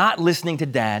 Not listening to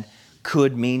dad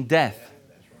could mean death.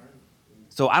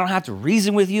 So I don't have to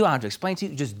reason with you. I don't have to explain to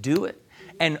you. Just do it.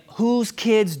 And whose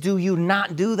kids do you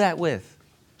not do that with?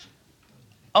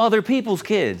 Other people's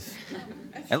kids.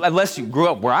 Unless you grew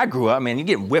up where I grew up, man, you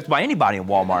get whipped by anybody in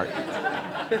Walmart.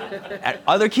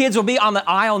 Other kids will be on the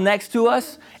aisle next to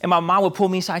us, and my mom would pull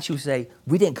me aside. She would say,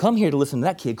 we didn't come here to listen to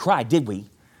that kid cry, did we?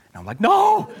 And I'm like,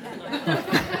 no.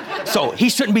 So he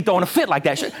shouldn't be throwing a fit like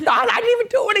that. No, I didn't even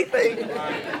do anything.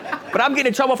 But I'm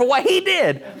getting in trouble for what he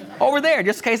did over there,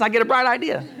 just in case I get a bright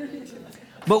idea.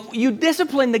 But you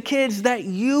discipline the kids that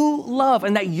you love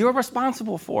and that you're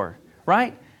responsible for,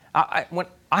 right? When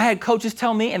I had coaches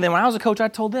tell me, and then when I was a coach, I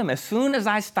told them, as soon as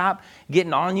I stop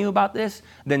getting on you about this,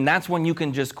 then that's when you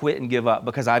can just quit and give up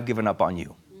because I've given up on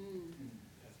you.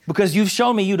 Because you've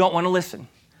shown me you don't want to listen.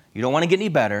 You don't want to get any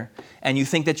better, and you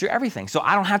think that you're everything. So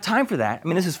I don't have time for that. I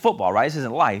mean, this is football, right? This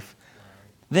isn't life.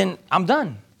 Then I'm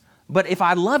done. But if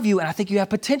I love you and I think you have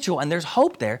potential and there's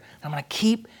hope there, I'm going to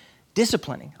keep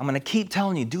disciplining. I'm going to keep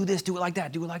telling you, do this, do it like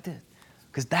that, do it like this.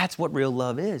 Because that's what real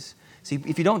love is. See,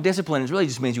 if you don't discipline, it really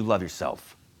just means you love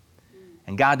yourself.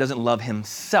 And God doesn't love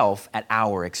himself at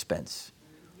our expense.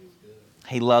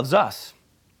 He loves us.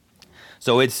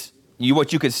 So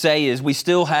what you could say is we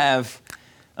still have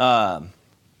the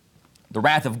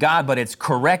wrath of God, but it's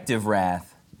corrective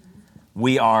wrath.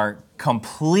 We are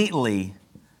completely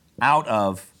out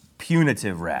of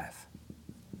punitive wrath.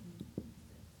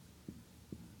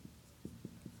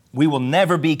 We will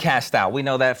never be cast out. We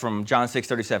know that from John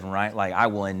 6:37, right? Like, I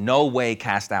will in no way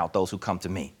cast out those who come to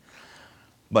me.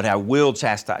 But I will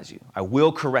chastise you. I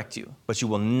will correct you. But you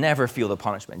will never feel the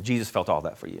punishment. Jesus felt all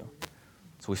that for you.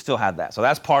 So we still have that. So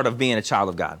that's part of being a child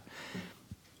of God.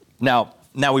 Now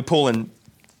we pull in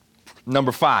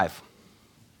number 5.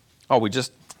 Oh, I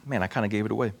kind of gave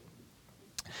it away.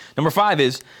 Number 5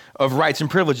 is of rights and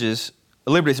privileges,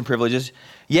 liberties and privileges,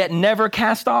 yet never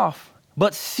cast off,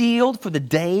 but sealed for the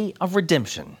day of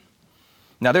redemption.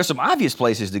 Now, there's some obvious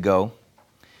places to go,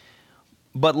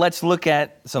 but let's look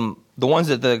at the ones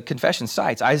that the confession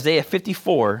cites. Isaiah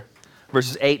 54,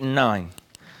 verses 8 and 9.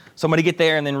 Somebody get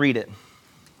there and then read it.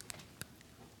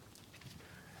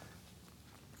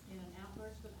 In an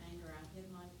outburst of anger, I hid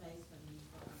my face from you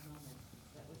for a moment,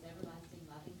 but with everlasting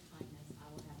loving kindness, I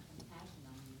will have compassion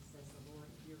on you, says the Lord,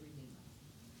 your Redeemer.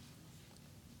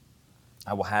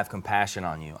 I will have compassion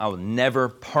on you. I will never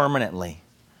permanently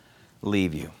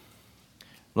leave you.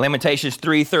 Lamentations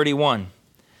 3:31.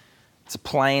 It's a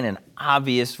plain and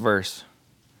obvious verse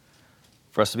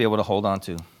for us to be able to hold on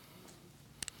to.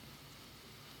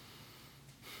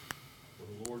 For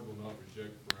the Lord will not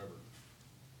reject forever.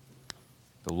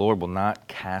 The Lord will not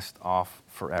cast off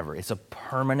forever. It's a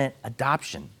permanent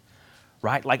adoption,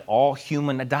 right? Like all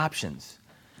human adoptions.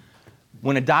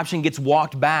 When adoption gets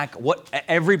walked back, what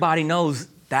everybody knows,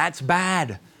 that's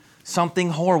bad. Something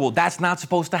horrible. That's not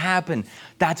supposed to happen.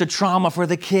 That's a trauma for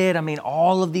the kid. I mean,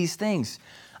 all of these things.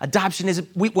 Adoption is,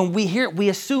 when we hear it, we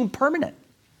assume permanent.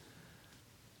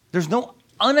 There's no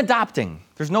unadopting.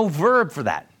 There's no verb for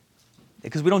that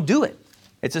because we don't do it.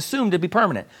 It's assumed to be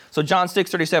permanent. So John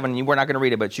 6:37, we're not going to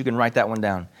read it, but you can write that one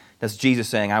down. That's Jesus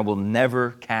saying, I will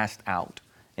never cast out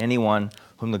anyone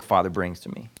whom the Father brings to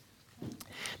me.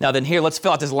 Now then here, let's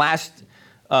fill out this last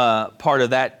part of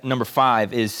that, number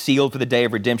 5, is sealed for the day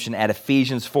of redemption at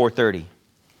Ephesians 4:30.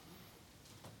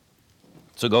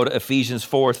 So go to Ephesians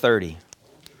 4:30.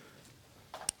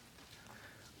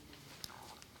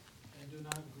 And do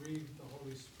not grieve the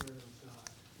Holy Spirit of God,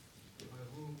 by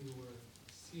whom you were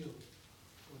sealed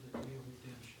for the day of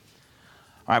redemption.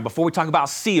 All right, before we talk about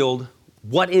sealed,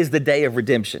 what is the day of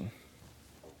redemption?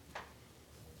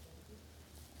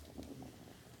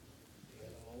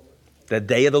 The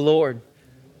day of the Lord.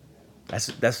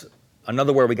 That's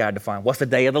another word we got to define. What's the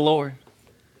day of the Lord?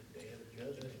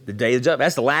 The day of judgment.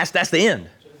 That's the end.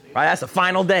 Right? That's the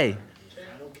final day.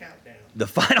 The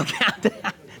final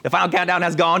countdown. The final countdown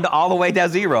has gone all the way to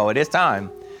 0. It is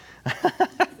time.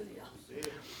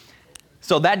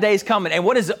 So that day is coming. And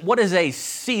what is a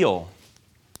seal?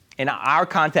 In our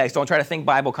context, don't try to think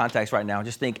Bible context right now.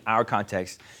 Just think our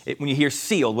context. When you hear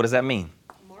sealed, what does that mean?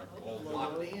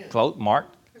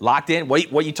 Marked. Locked in.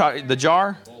 What you talk? The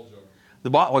jar?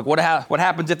 The ball. What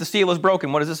happens if the seal is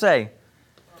broken? What does it say?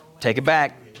 Take it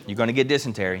back. You're going to get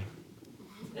dysentery.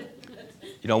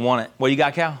 You don't want it. What do you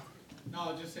got, Cal? No,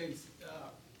 it just says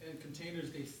in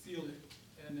containers they seal it,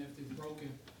 and if it's broken,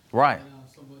 Right.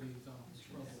 Somebody's in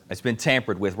trouble. It's been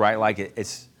tampered with, right? Like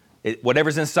it's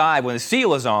whatever's inside when the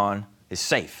seal is on is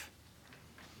safe,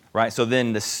 right? So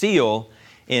then the seal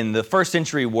in the first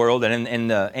century world and in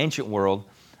the ancient world,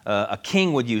 a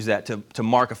king would use that to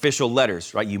mark official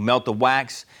letters, right? You melt the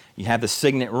wax, you have the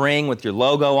signet ring with your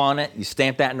logo on it, you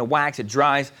stamp that in the wax, it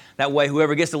dries. That way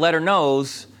whoever gets the letter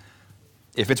knows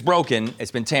if it's broken,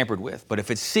 it's been tampered with. But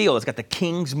if it's sealed, it's got the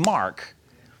king's mark,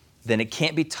 then it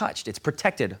can't be touched. It's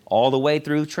protected all the way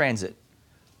through transit,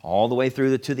 all the way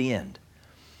through to the end.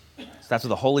 So that's what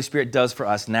the Holy Spirit does for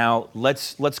us. Now,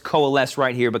 let's coalesce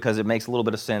right here because it makes a little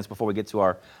bit of sense before we get to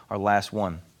our last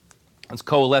one. Let's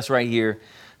coalesce right here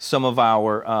some of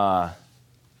our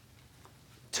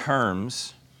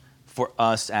terms for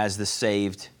us as the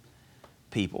saved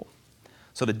people.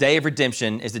 So the day of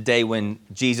redemption is the day when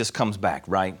Jesus comes back,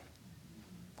 right?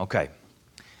 Okay.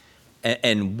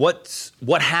 And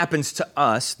what happens to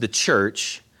us, the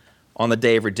church, on the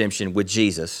day of redemption with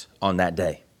Jesus on that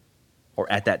day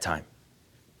or at that time?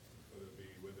 Will it be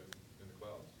with him in the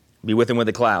clouds? Be with him with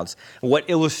the clouds. What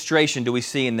illustration do we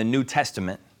see in the New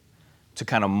Testament to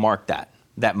kind of mark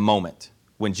that moment?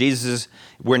 When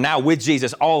we're now with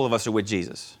Jesus, all of us are with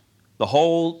Jesus. The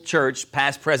whole church,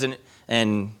 past, present,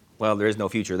 and, well, there is no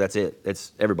future. That's it.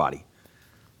 It's everybody.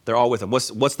 They're all with him.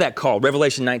 What's that called?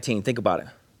 Revelation 19. Think about it.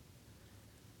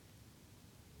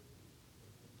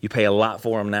 You pay a lot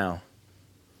for them now.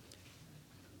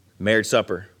 Marriage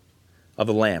supper of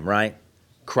the Lamb, right?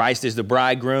 Christ is the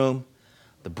bridegroom.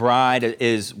 The bride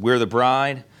we're the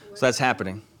bride. So that's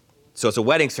happening. So it's a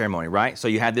wedding ceremony, right? So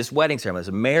you had this wedding ceremony. It's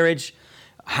a marriage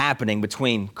happening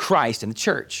between Christ and the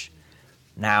church.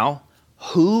 Now,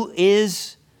 who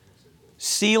is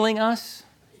sealing us?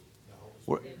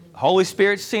 Holy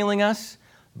Spirit sealing us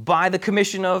by the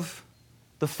commission of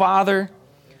the Father.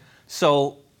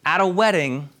 So at a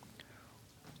wedding,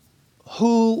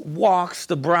 who walks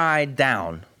the bride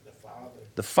down?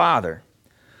 The Father.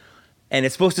 And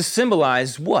it's supposed to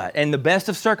symbolize what? In the best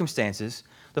of circumstances,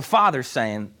 the Father's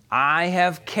saying, I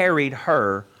have carried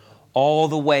her all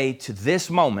the way to this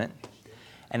moment,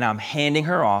 and I'm handing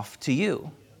her off to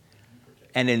you.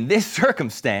 And in this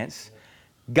circumstance,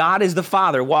 God is the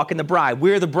Father walking the bride.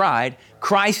 We're the bride.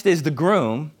 Christ is the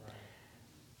groom.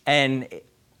 And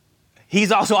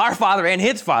he's also our Father and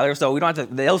his Father, so we don't have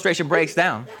to, the illustration breaks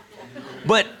down.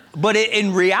 But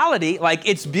in reality, like,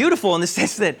 it's beautiful in the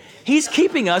sense that he's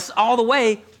keeping us all the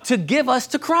way to give us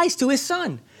to Christ, to his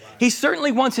Son. He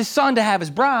certainly wants his Son to have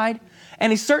his bride,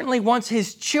 and he certainly wants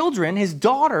his children, his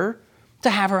daughter, to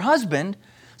have her husband.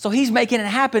 So he's making it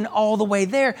happen all the way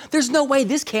there. There's no way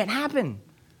this can't happen.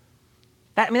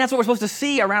 That's what we're supposed to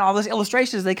see around all those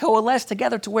illustrations. They coalesce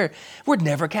together to where we're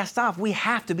never cast off. We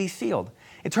have to be sealed.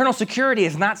 Eternal security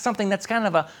is not something that's kind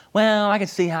of I can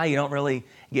see how you don't really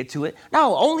get to it.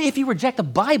 No, only if you reject the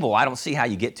Bible, I don't see how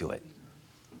you get to it.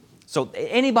 So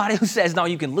anybody who says, no,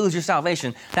 you can lose your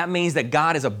salvation, that means that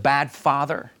God is a bad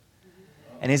father.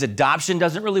 And his adoption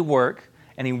doesn't really work.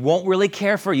 And he won't really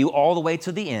care for you all the way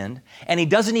to the end. And he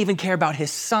doesn't even care about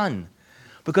his Son.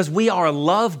 Because we are a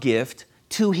love gift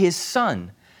to his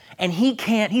Son. And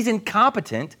he's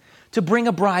incompetent to bring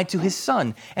a bride to his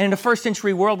Son. And in a first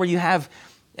century world where you have,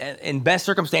 in best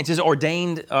circumstances,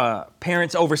 ordained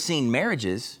parents overseeing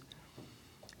marriages,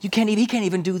 he can't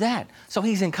even do that. So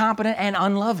he's incompetent and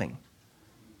unloving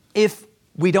if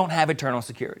we don't have eternal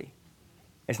security.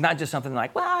 It's not just something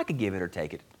like, well, I could give it or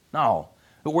take it. No,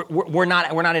 we're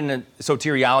not in the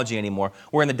soteriology anymore.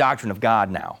 We're in the doctrine of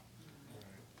God now.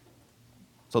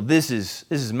 So this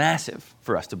is massive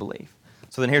for us to believe.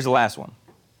 So then here's the last one.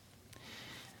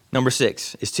 Number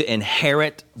 6 is to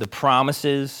inherit the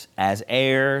promises as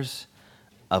heirs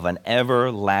of an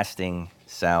everlasting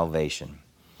salvation.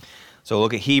 So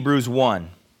look at Hebrews 1.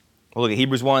 We'll look at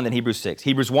Hebrews 1, then Hebrews 6.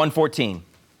 Hebrews 1:14.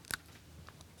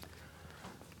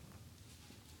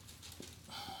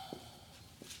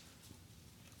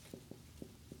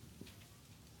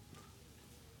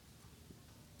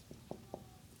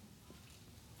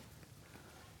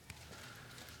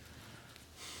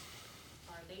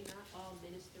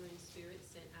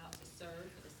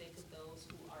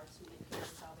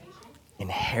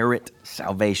 Inherit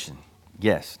salvation.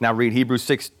 Yes. Now read Hebrews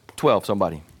 6:12,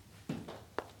 somebody. So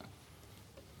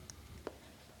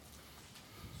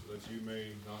that you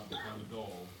may not become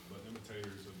dull, but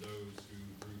imitators of those who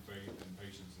through faith and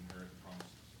patience inherit the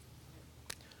promises.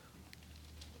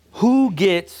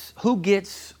 Who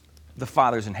gets the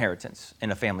father's inheritance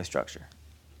in a family structure?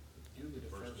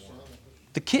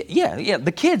 The kid. Yeah,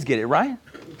 the kids get it, right?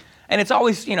 And it's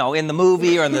always, in the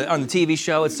movie or on the TV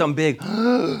show, it's some big,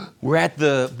 we're at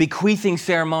the bequeathing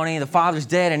ceremony, the father's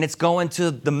dead, and it's going to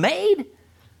the maid?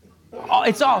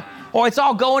 It's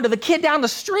all going to the kid down the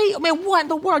street? I mean, what in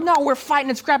the world? No, we're fighting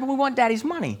and scrapping, we want daddy's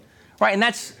money, right?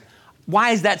 And why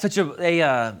is that such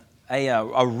a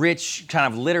rich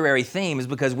kind of literary theme? Is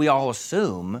because we all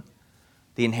assume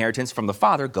the inheritance from the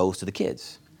father goes to the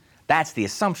kids. That's the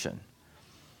assumption.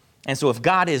 And so if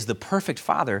God is the perfect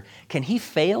father, can he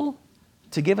fail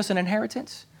to give us an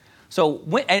inheritance? So,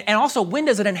 and also, when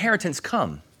does an inheritance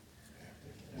come?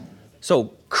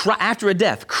 So after a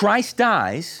death, Christ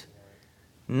dies,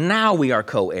 now we are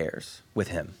co-heirs with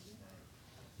him.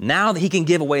 Now that he can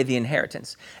give away the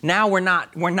inheritance. Now we're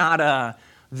not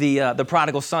the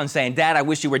prodigal son saying, Dad, I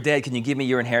wish you were dead, can you give me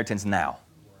your inheritance now?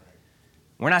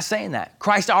 We're not saying that.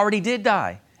 Christ already did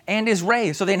die and is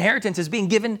raised, so the inheritance is being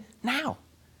given now.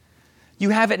 You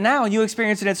have it now and you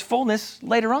experience it in its fullness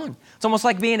later on. It's almost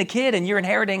like being a kid and you're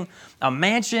inheriting a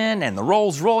mansion and the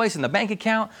Rolls Royce and the bank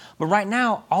account. But right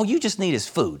now, all you just need is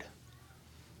food.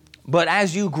 But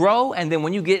as you grow, and then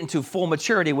when you get into full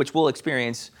maturity, which we'll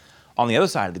experience on the other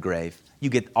side of the grave, you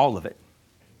get all of it.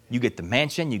 You get the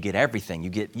mansion, you get everything.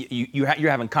 You're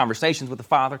having conversations with the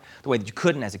Father the way that you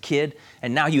couldn't as a kid,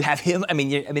 and now you have him.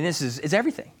 This is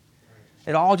everything.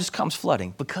 It all just comes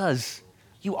flooding because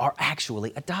you are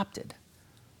actually adopted.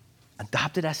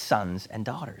 Adopted as sons and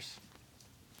daughters.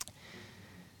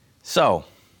 So,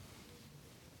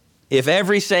 if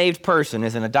every saved person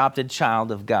is an adopted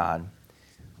child of God,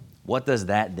 what does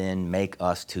that then make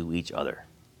us to each other?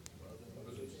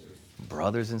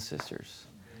 Brothers and sisters.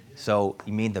 So,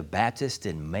 you mean the Baptists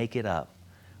didn't make it up,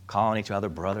 calling each other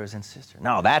brothers and sisters?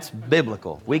 No, that's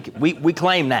biblical. We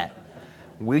claim that.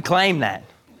 We claim that.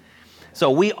 So,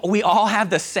 we all have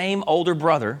the same older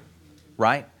brother,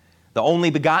 right? The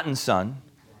only begotten son.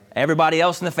 Everybody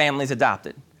else in the family is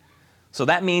adopted. So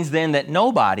that means then that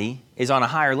nobody is on a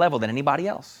higher level than anybody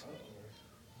else.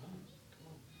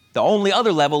 The only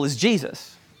other level is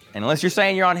Jesus. And unless you're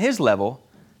saying you're on his level,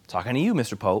 talking to you,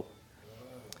 Mr. Pope,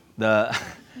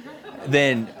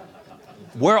 then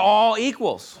we're all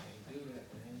equals.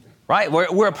 Right?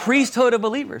 We're a priesthood of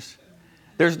believers.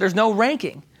 There's no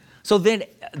ranking. So then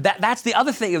that's the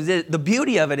other thing. The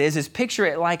beauty of it is picture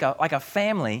it like a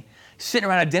family sitting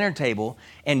around a dinner table,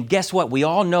 and guess what? We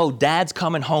all know Dad's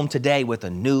coming home today with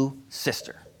a new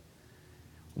sister.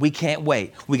 We can't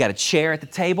wait. We got a chair at the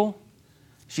table,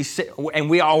 and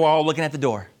we're all looking at the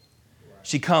door.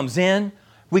 She comes in.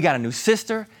 We got a new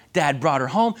sister. Dad brought her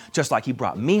home, just like he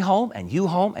brought me home, and you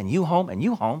home, and you home, and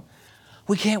you home.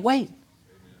 We can't wait.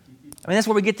 That's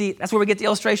where we get the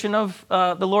illustration of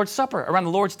the Lord's Supper around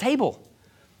the Lord's table.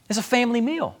 It's a family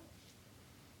meal,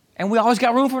 and we always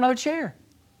got room for another chair.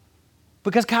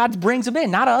 Because God brings them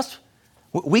in, not us.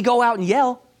 We go out and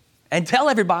yell and tell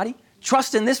everybody,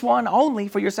 trust in this one only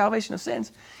for your salvation of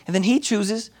sins. And then he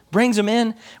chooses, brings them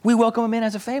in. We welcome them in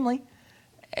as a family.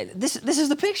 This is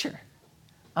the picture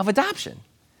of adoption.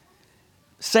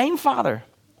 Same Father,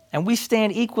 and we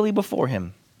stand equally before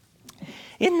him.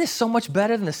 Isn't this so much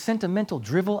better than the sentimental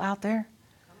drivel out there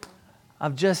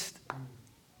of just,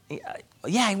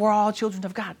 yeah, we're all children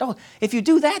of God. No, if you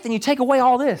do that, then you take away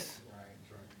all this.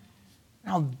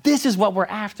 Now, this is what we're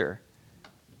after.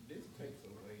 This takes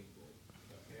away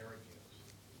the arrogance.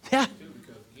 Yeah. Too,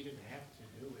 because he didn't have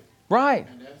to do it. Right.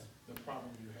 And that's the problem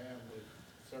you have with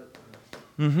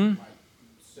certain like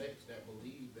sects that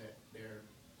believe that they're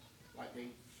like they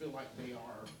feel like they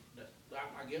are.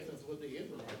 I guess that's what the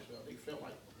Israelites felt. They felt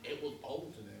like it was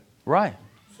owed to them. Right.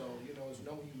 So it's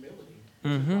no humility.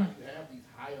 It's like you have these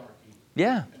hierarchies.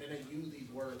 Yeah. And then they use these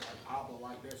words like Abba,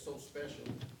 like they're so special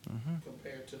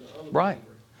compared to the other Right.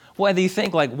 believers. Well, do you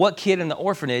think like what kid in the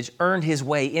orphanage earned his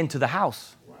way into the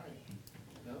house? Right.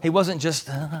 No. He wasn't just,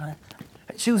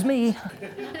 choose me.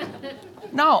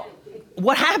 No.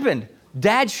 What happened?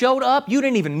 Dad showed up. You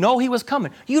didn't even know he was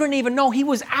coming. You didn't even know he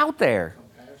was out there.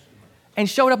 And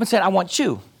showed up and said, I want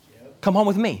you. Come home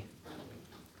with me.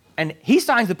 And he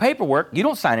signs the paperwork. You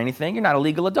don't sign anything. You're not a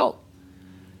legal adult.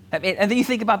 And then you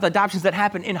think about the adoptions that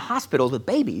happen in hospitals with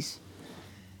babies.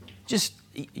 Just,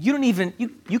 you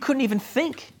couldn't even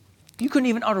think. You couldn't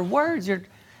even utter words.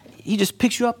 He just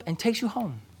picks you up and takes you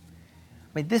home.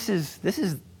 This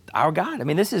is our God.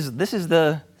 This is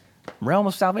the realm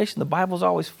of salvation. The Bible's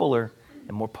always fuller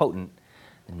and more potent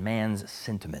than man's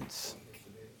sentiments.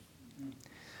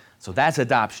 So that's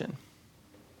adoption.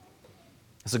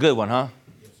 It's a good one, huh?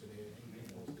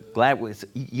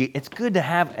 It's good to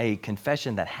have a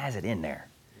confession that has it in there,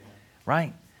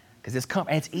 right? Because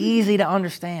it's easy to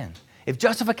understand. If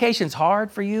justification's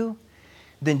hard for you,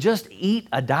 then just eat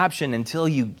adoption until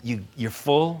you're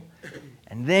full,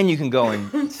 and then you can go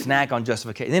and snack on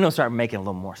justification. Then it'll start making a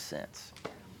little more sense.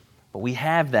 But we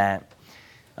have that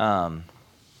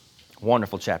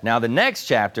wonderful chapter. Now the next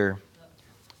chapter,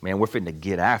 man, we're fitting to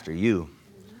get after you.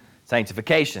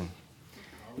 Sanctification.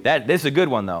 This is a good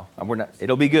one, though.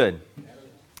 It'll be good.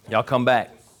 Y'all come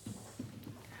back.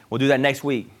 We'll do that next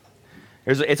week.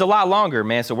 It's a lot longer,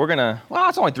 man, so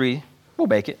it's only 3. We'll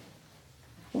make it.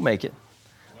 We'll make it.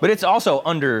 But it's also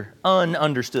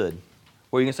ununderstood.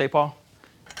 What are you going to say, Paul?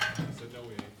 I said, no,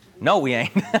 we ain't. No, we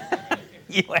ain't.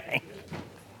 You ain't.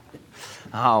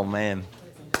 Oh, man.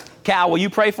 Cal, will you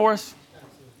pray for us?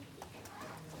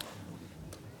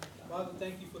 Father,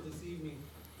 thank you for this evening.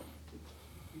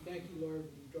 We thank you, Lord,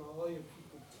 you draw all your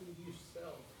people to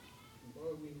yourself. And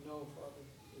Lord, we know, Father,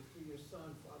 that through your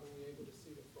Son, Father, we're able to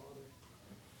see the Father.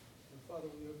 And Father,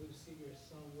 we're able to see your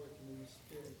Son working in your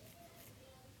Spirit.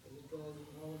 As it draws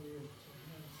us all near to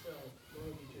himself.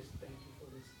 Lord, we just thank you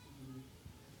for this evening.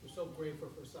 We're so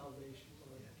grateful for salvation,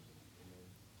 Lord.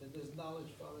 That this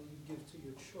knowledge, Father, you give to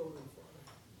your children, Father.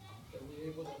 That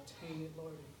we're able to obtain it,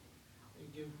 Lord, and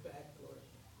give back, Lord,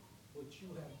 what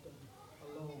you have done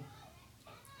alone.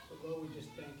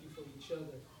 each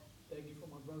other. Thank you for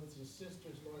my brothers and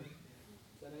sisters, Lord,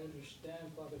 that I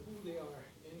understand, Father, who they are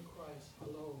in Christ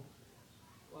alone.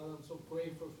 Father, I'm so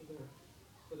grateful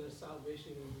for their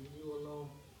salvation and you alone.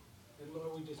 And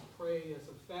Lord, we just pray as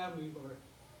a family, Lord,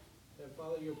 that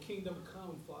Father, your kingdom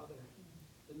come, Father.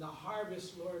 And the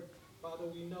harvest, Lord, Father,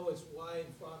 we know it's wide,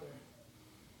 Father.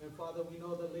 And Father, we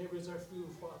know the labors are few,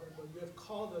 Father, but you have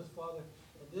called us, Father,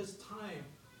 at this time,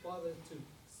 Father, to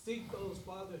seek those,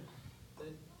 Father, that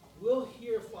will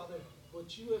hear, Father,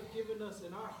 what you have given us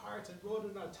in our hearts and wrote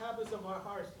in our tablets of our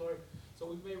hearts, Lord, so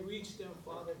we may reach them,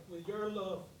 Father, with your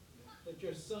love that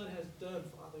your Son has done,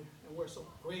 Father. And we're so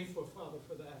grateful, Father,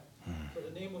 for that. For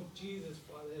the name of Jesus,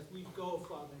 Father, as we go,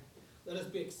 Father, let us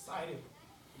be excited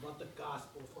about the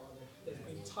gospel, Father, that's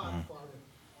being taught, Father,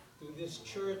 through this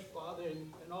church, Father,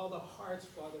 and all the hearts,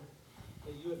 Father,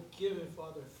 that you have given,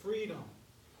 Father, freedom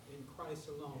in Christ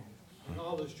alone. And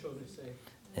all those children say,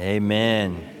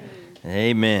 Amen.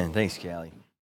 Amen. Thanks, Callie.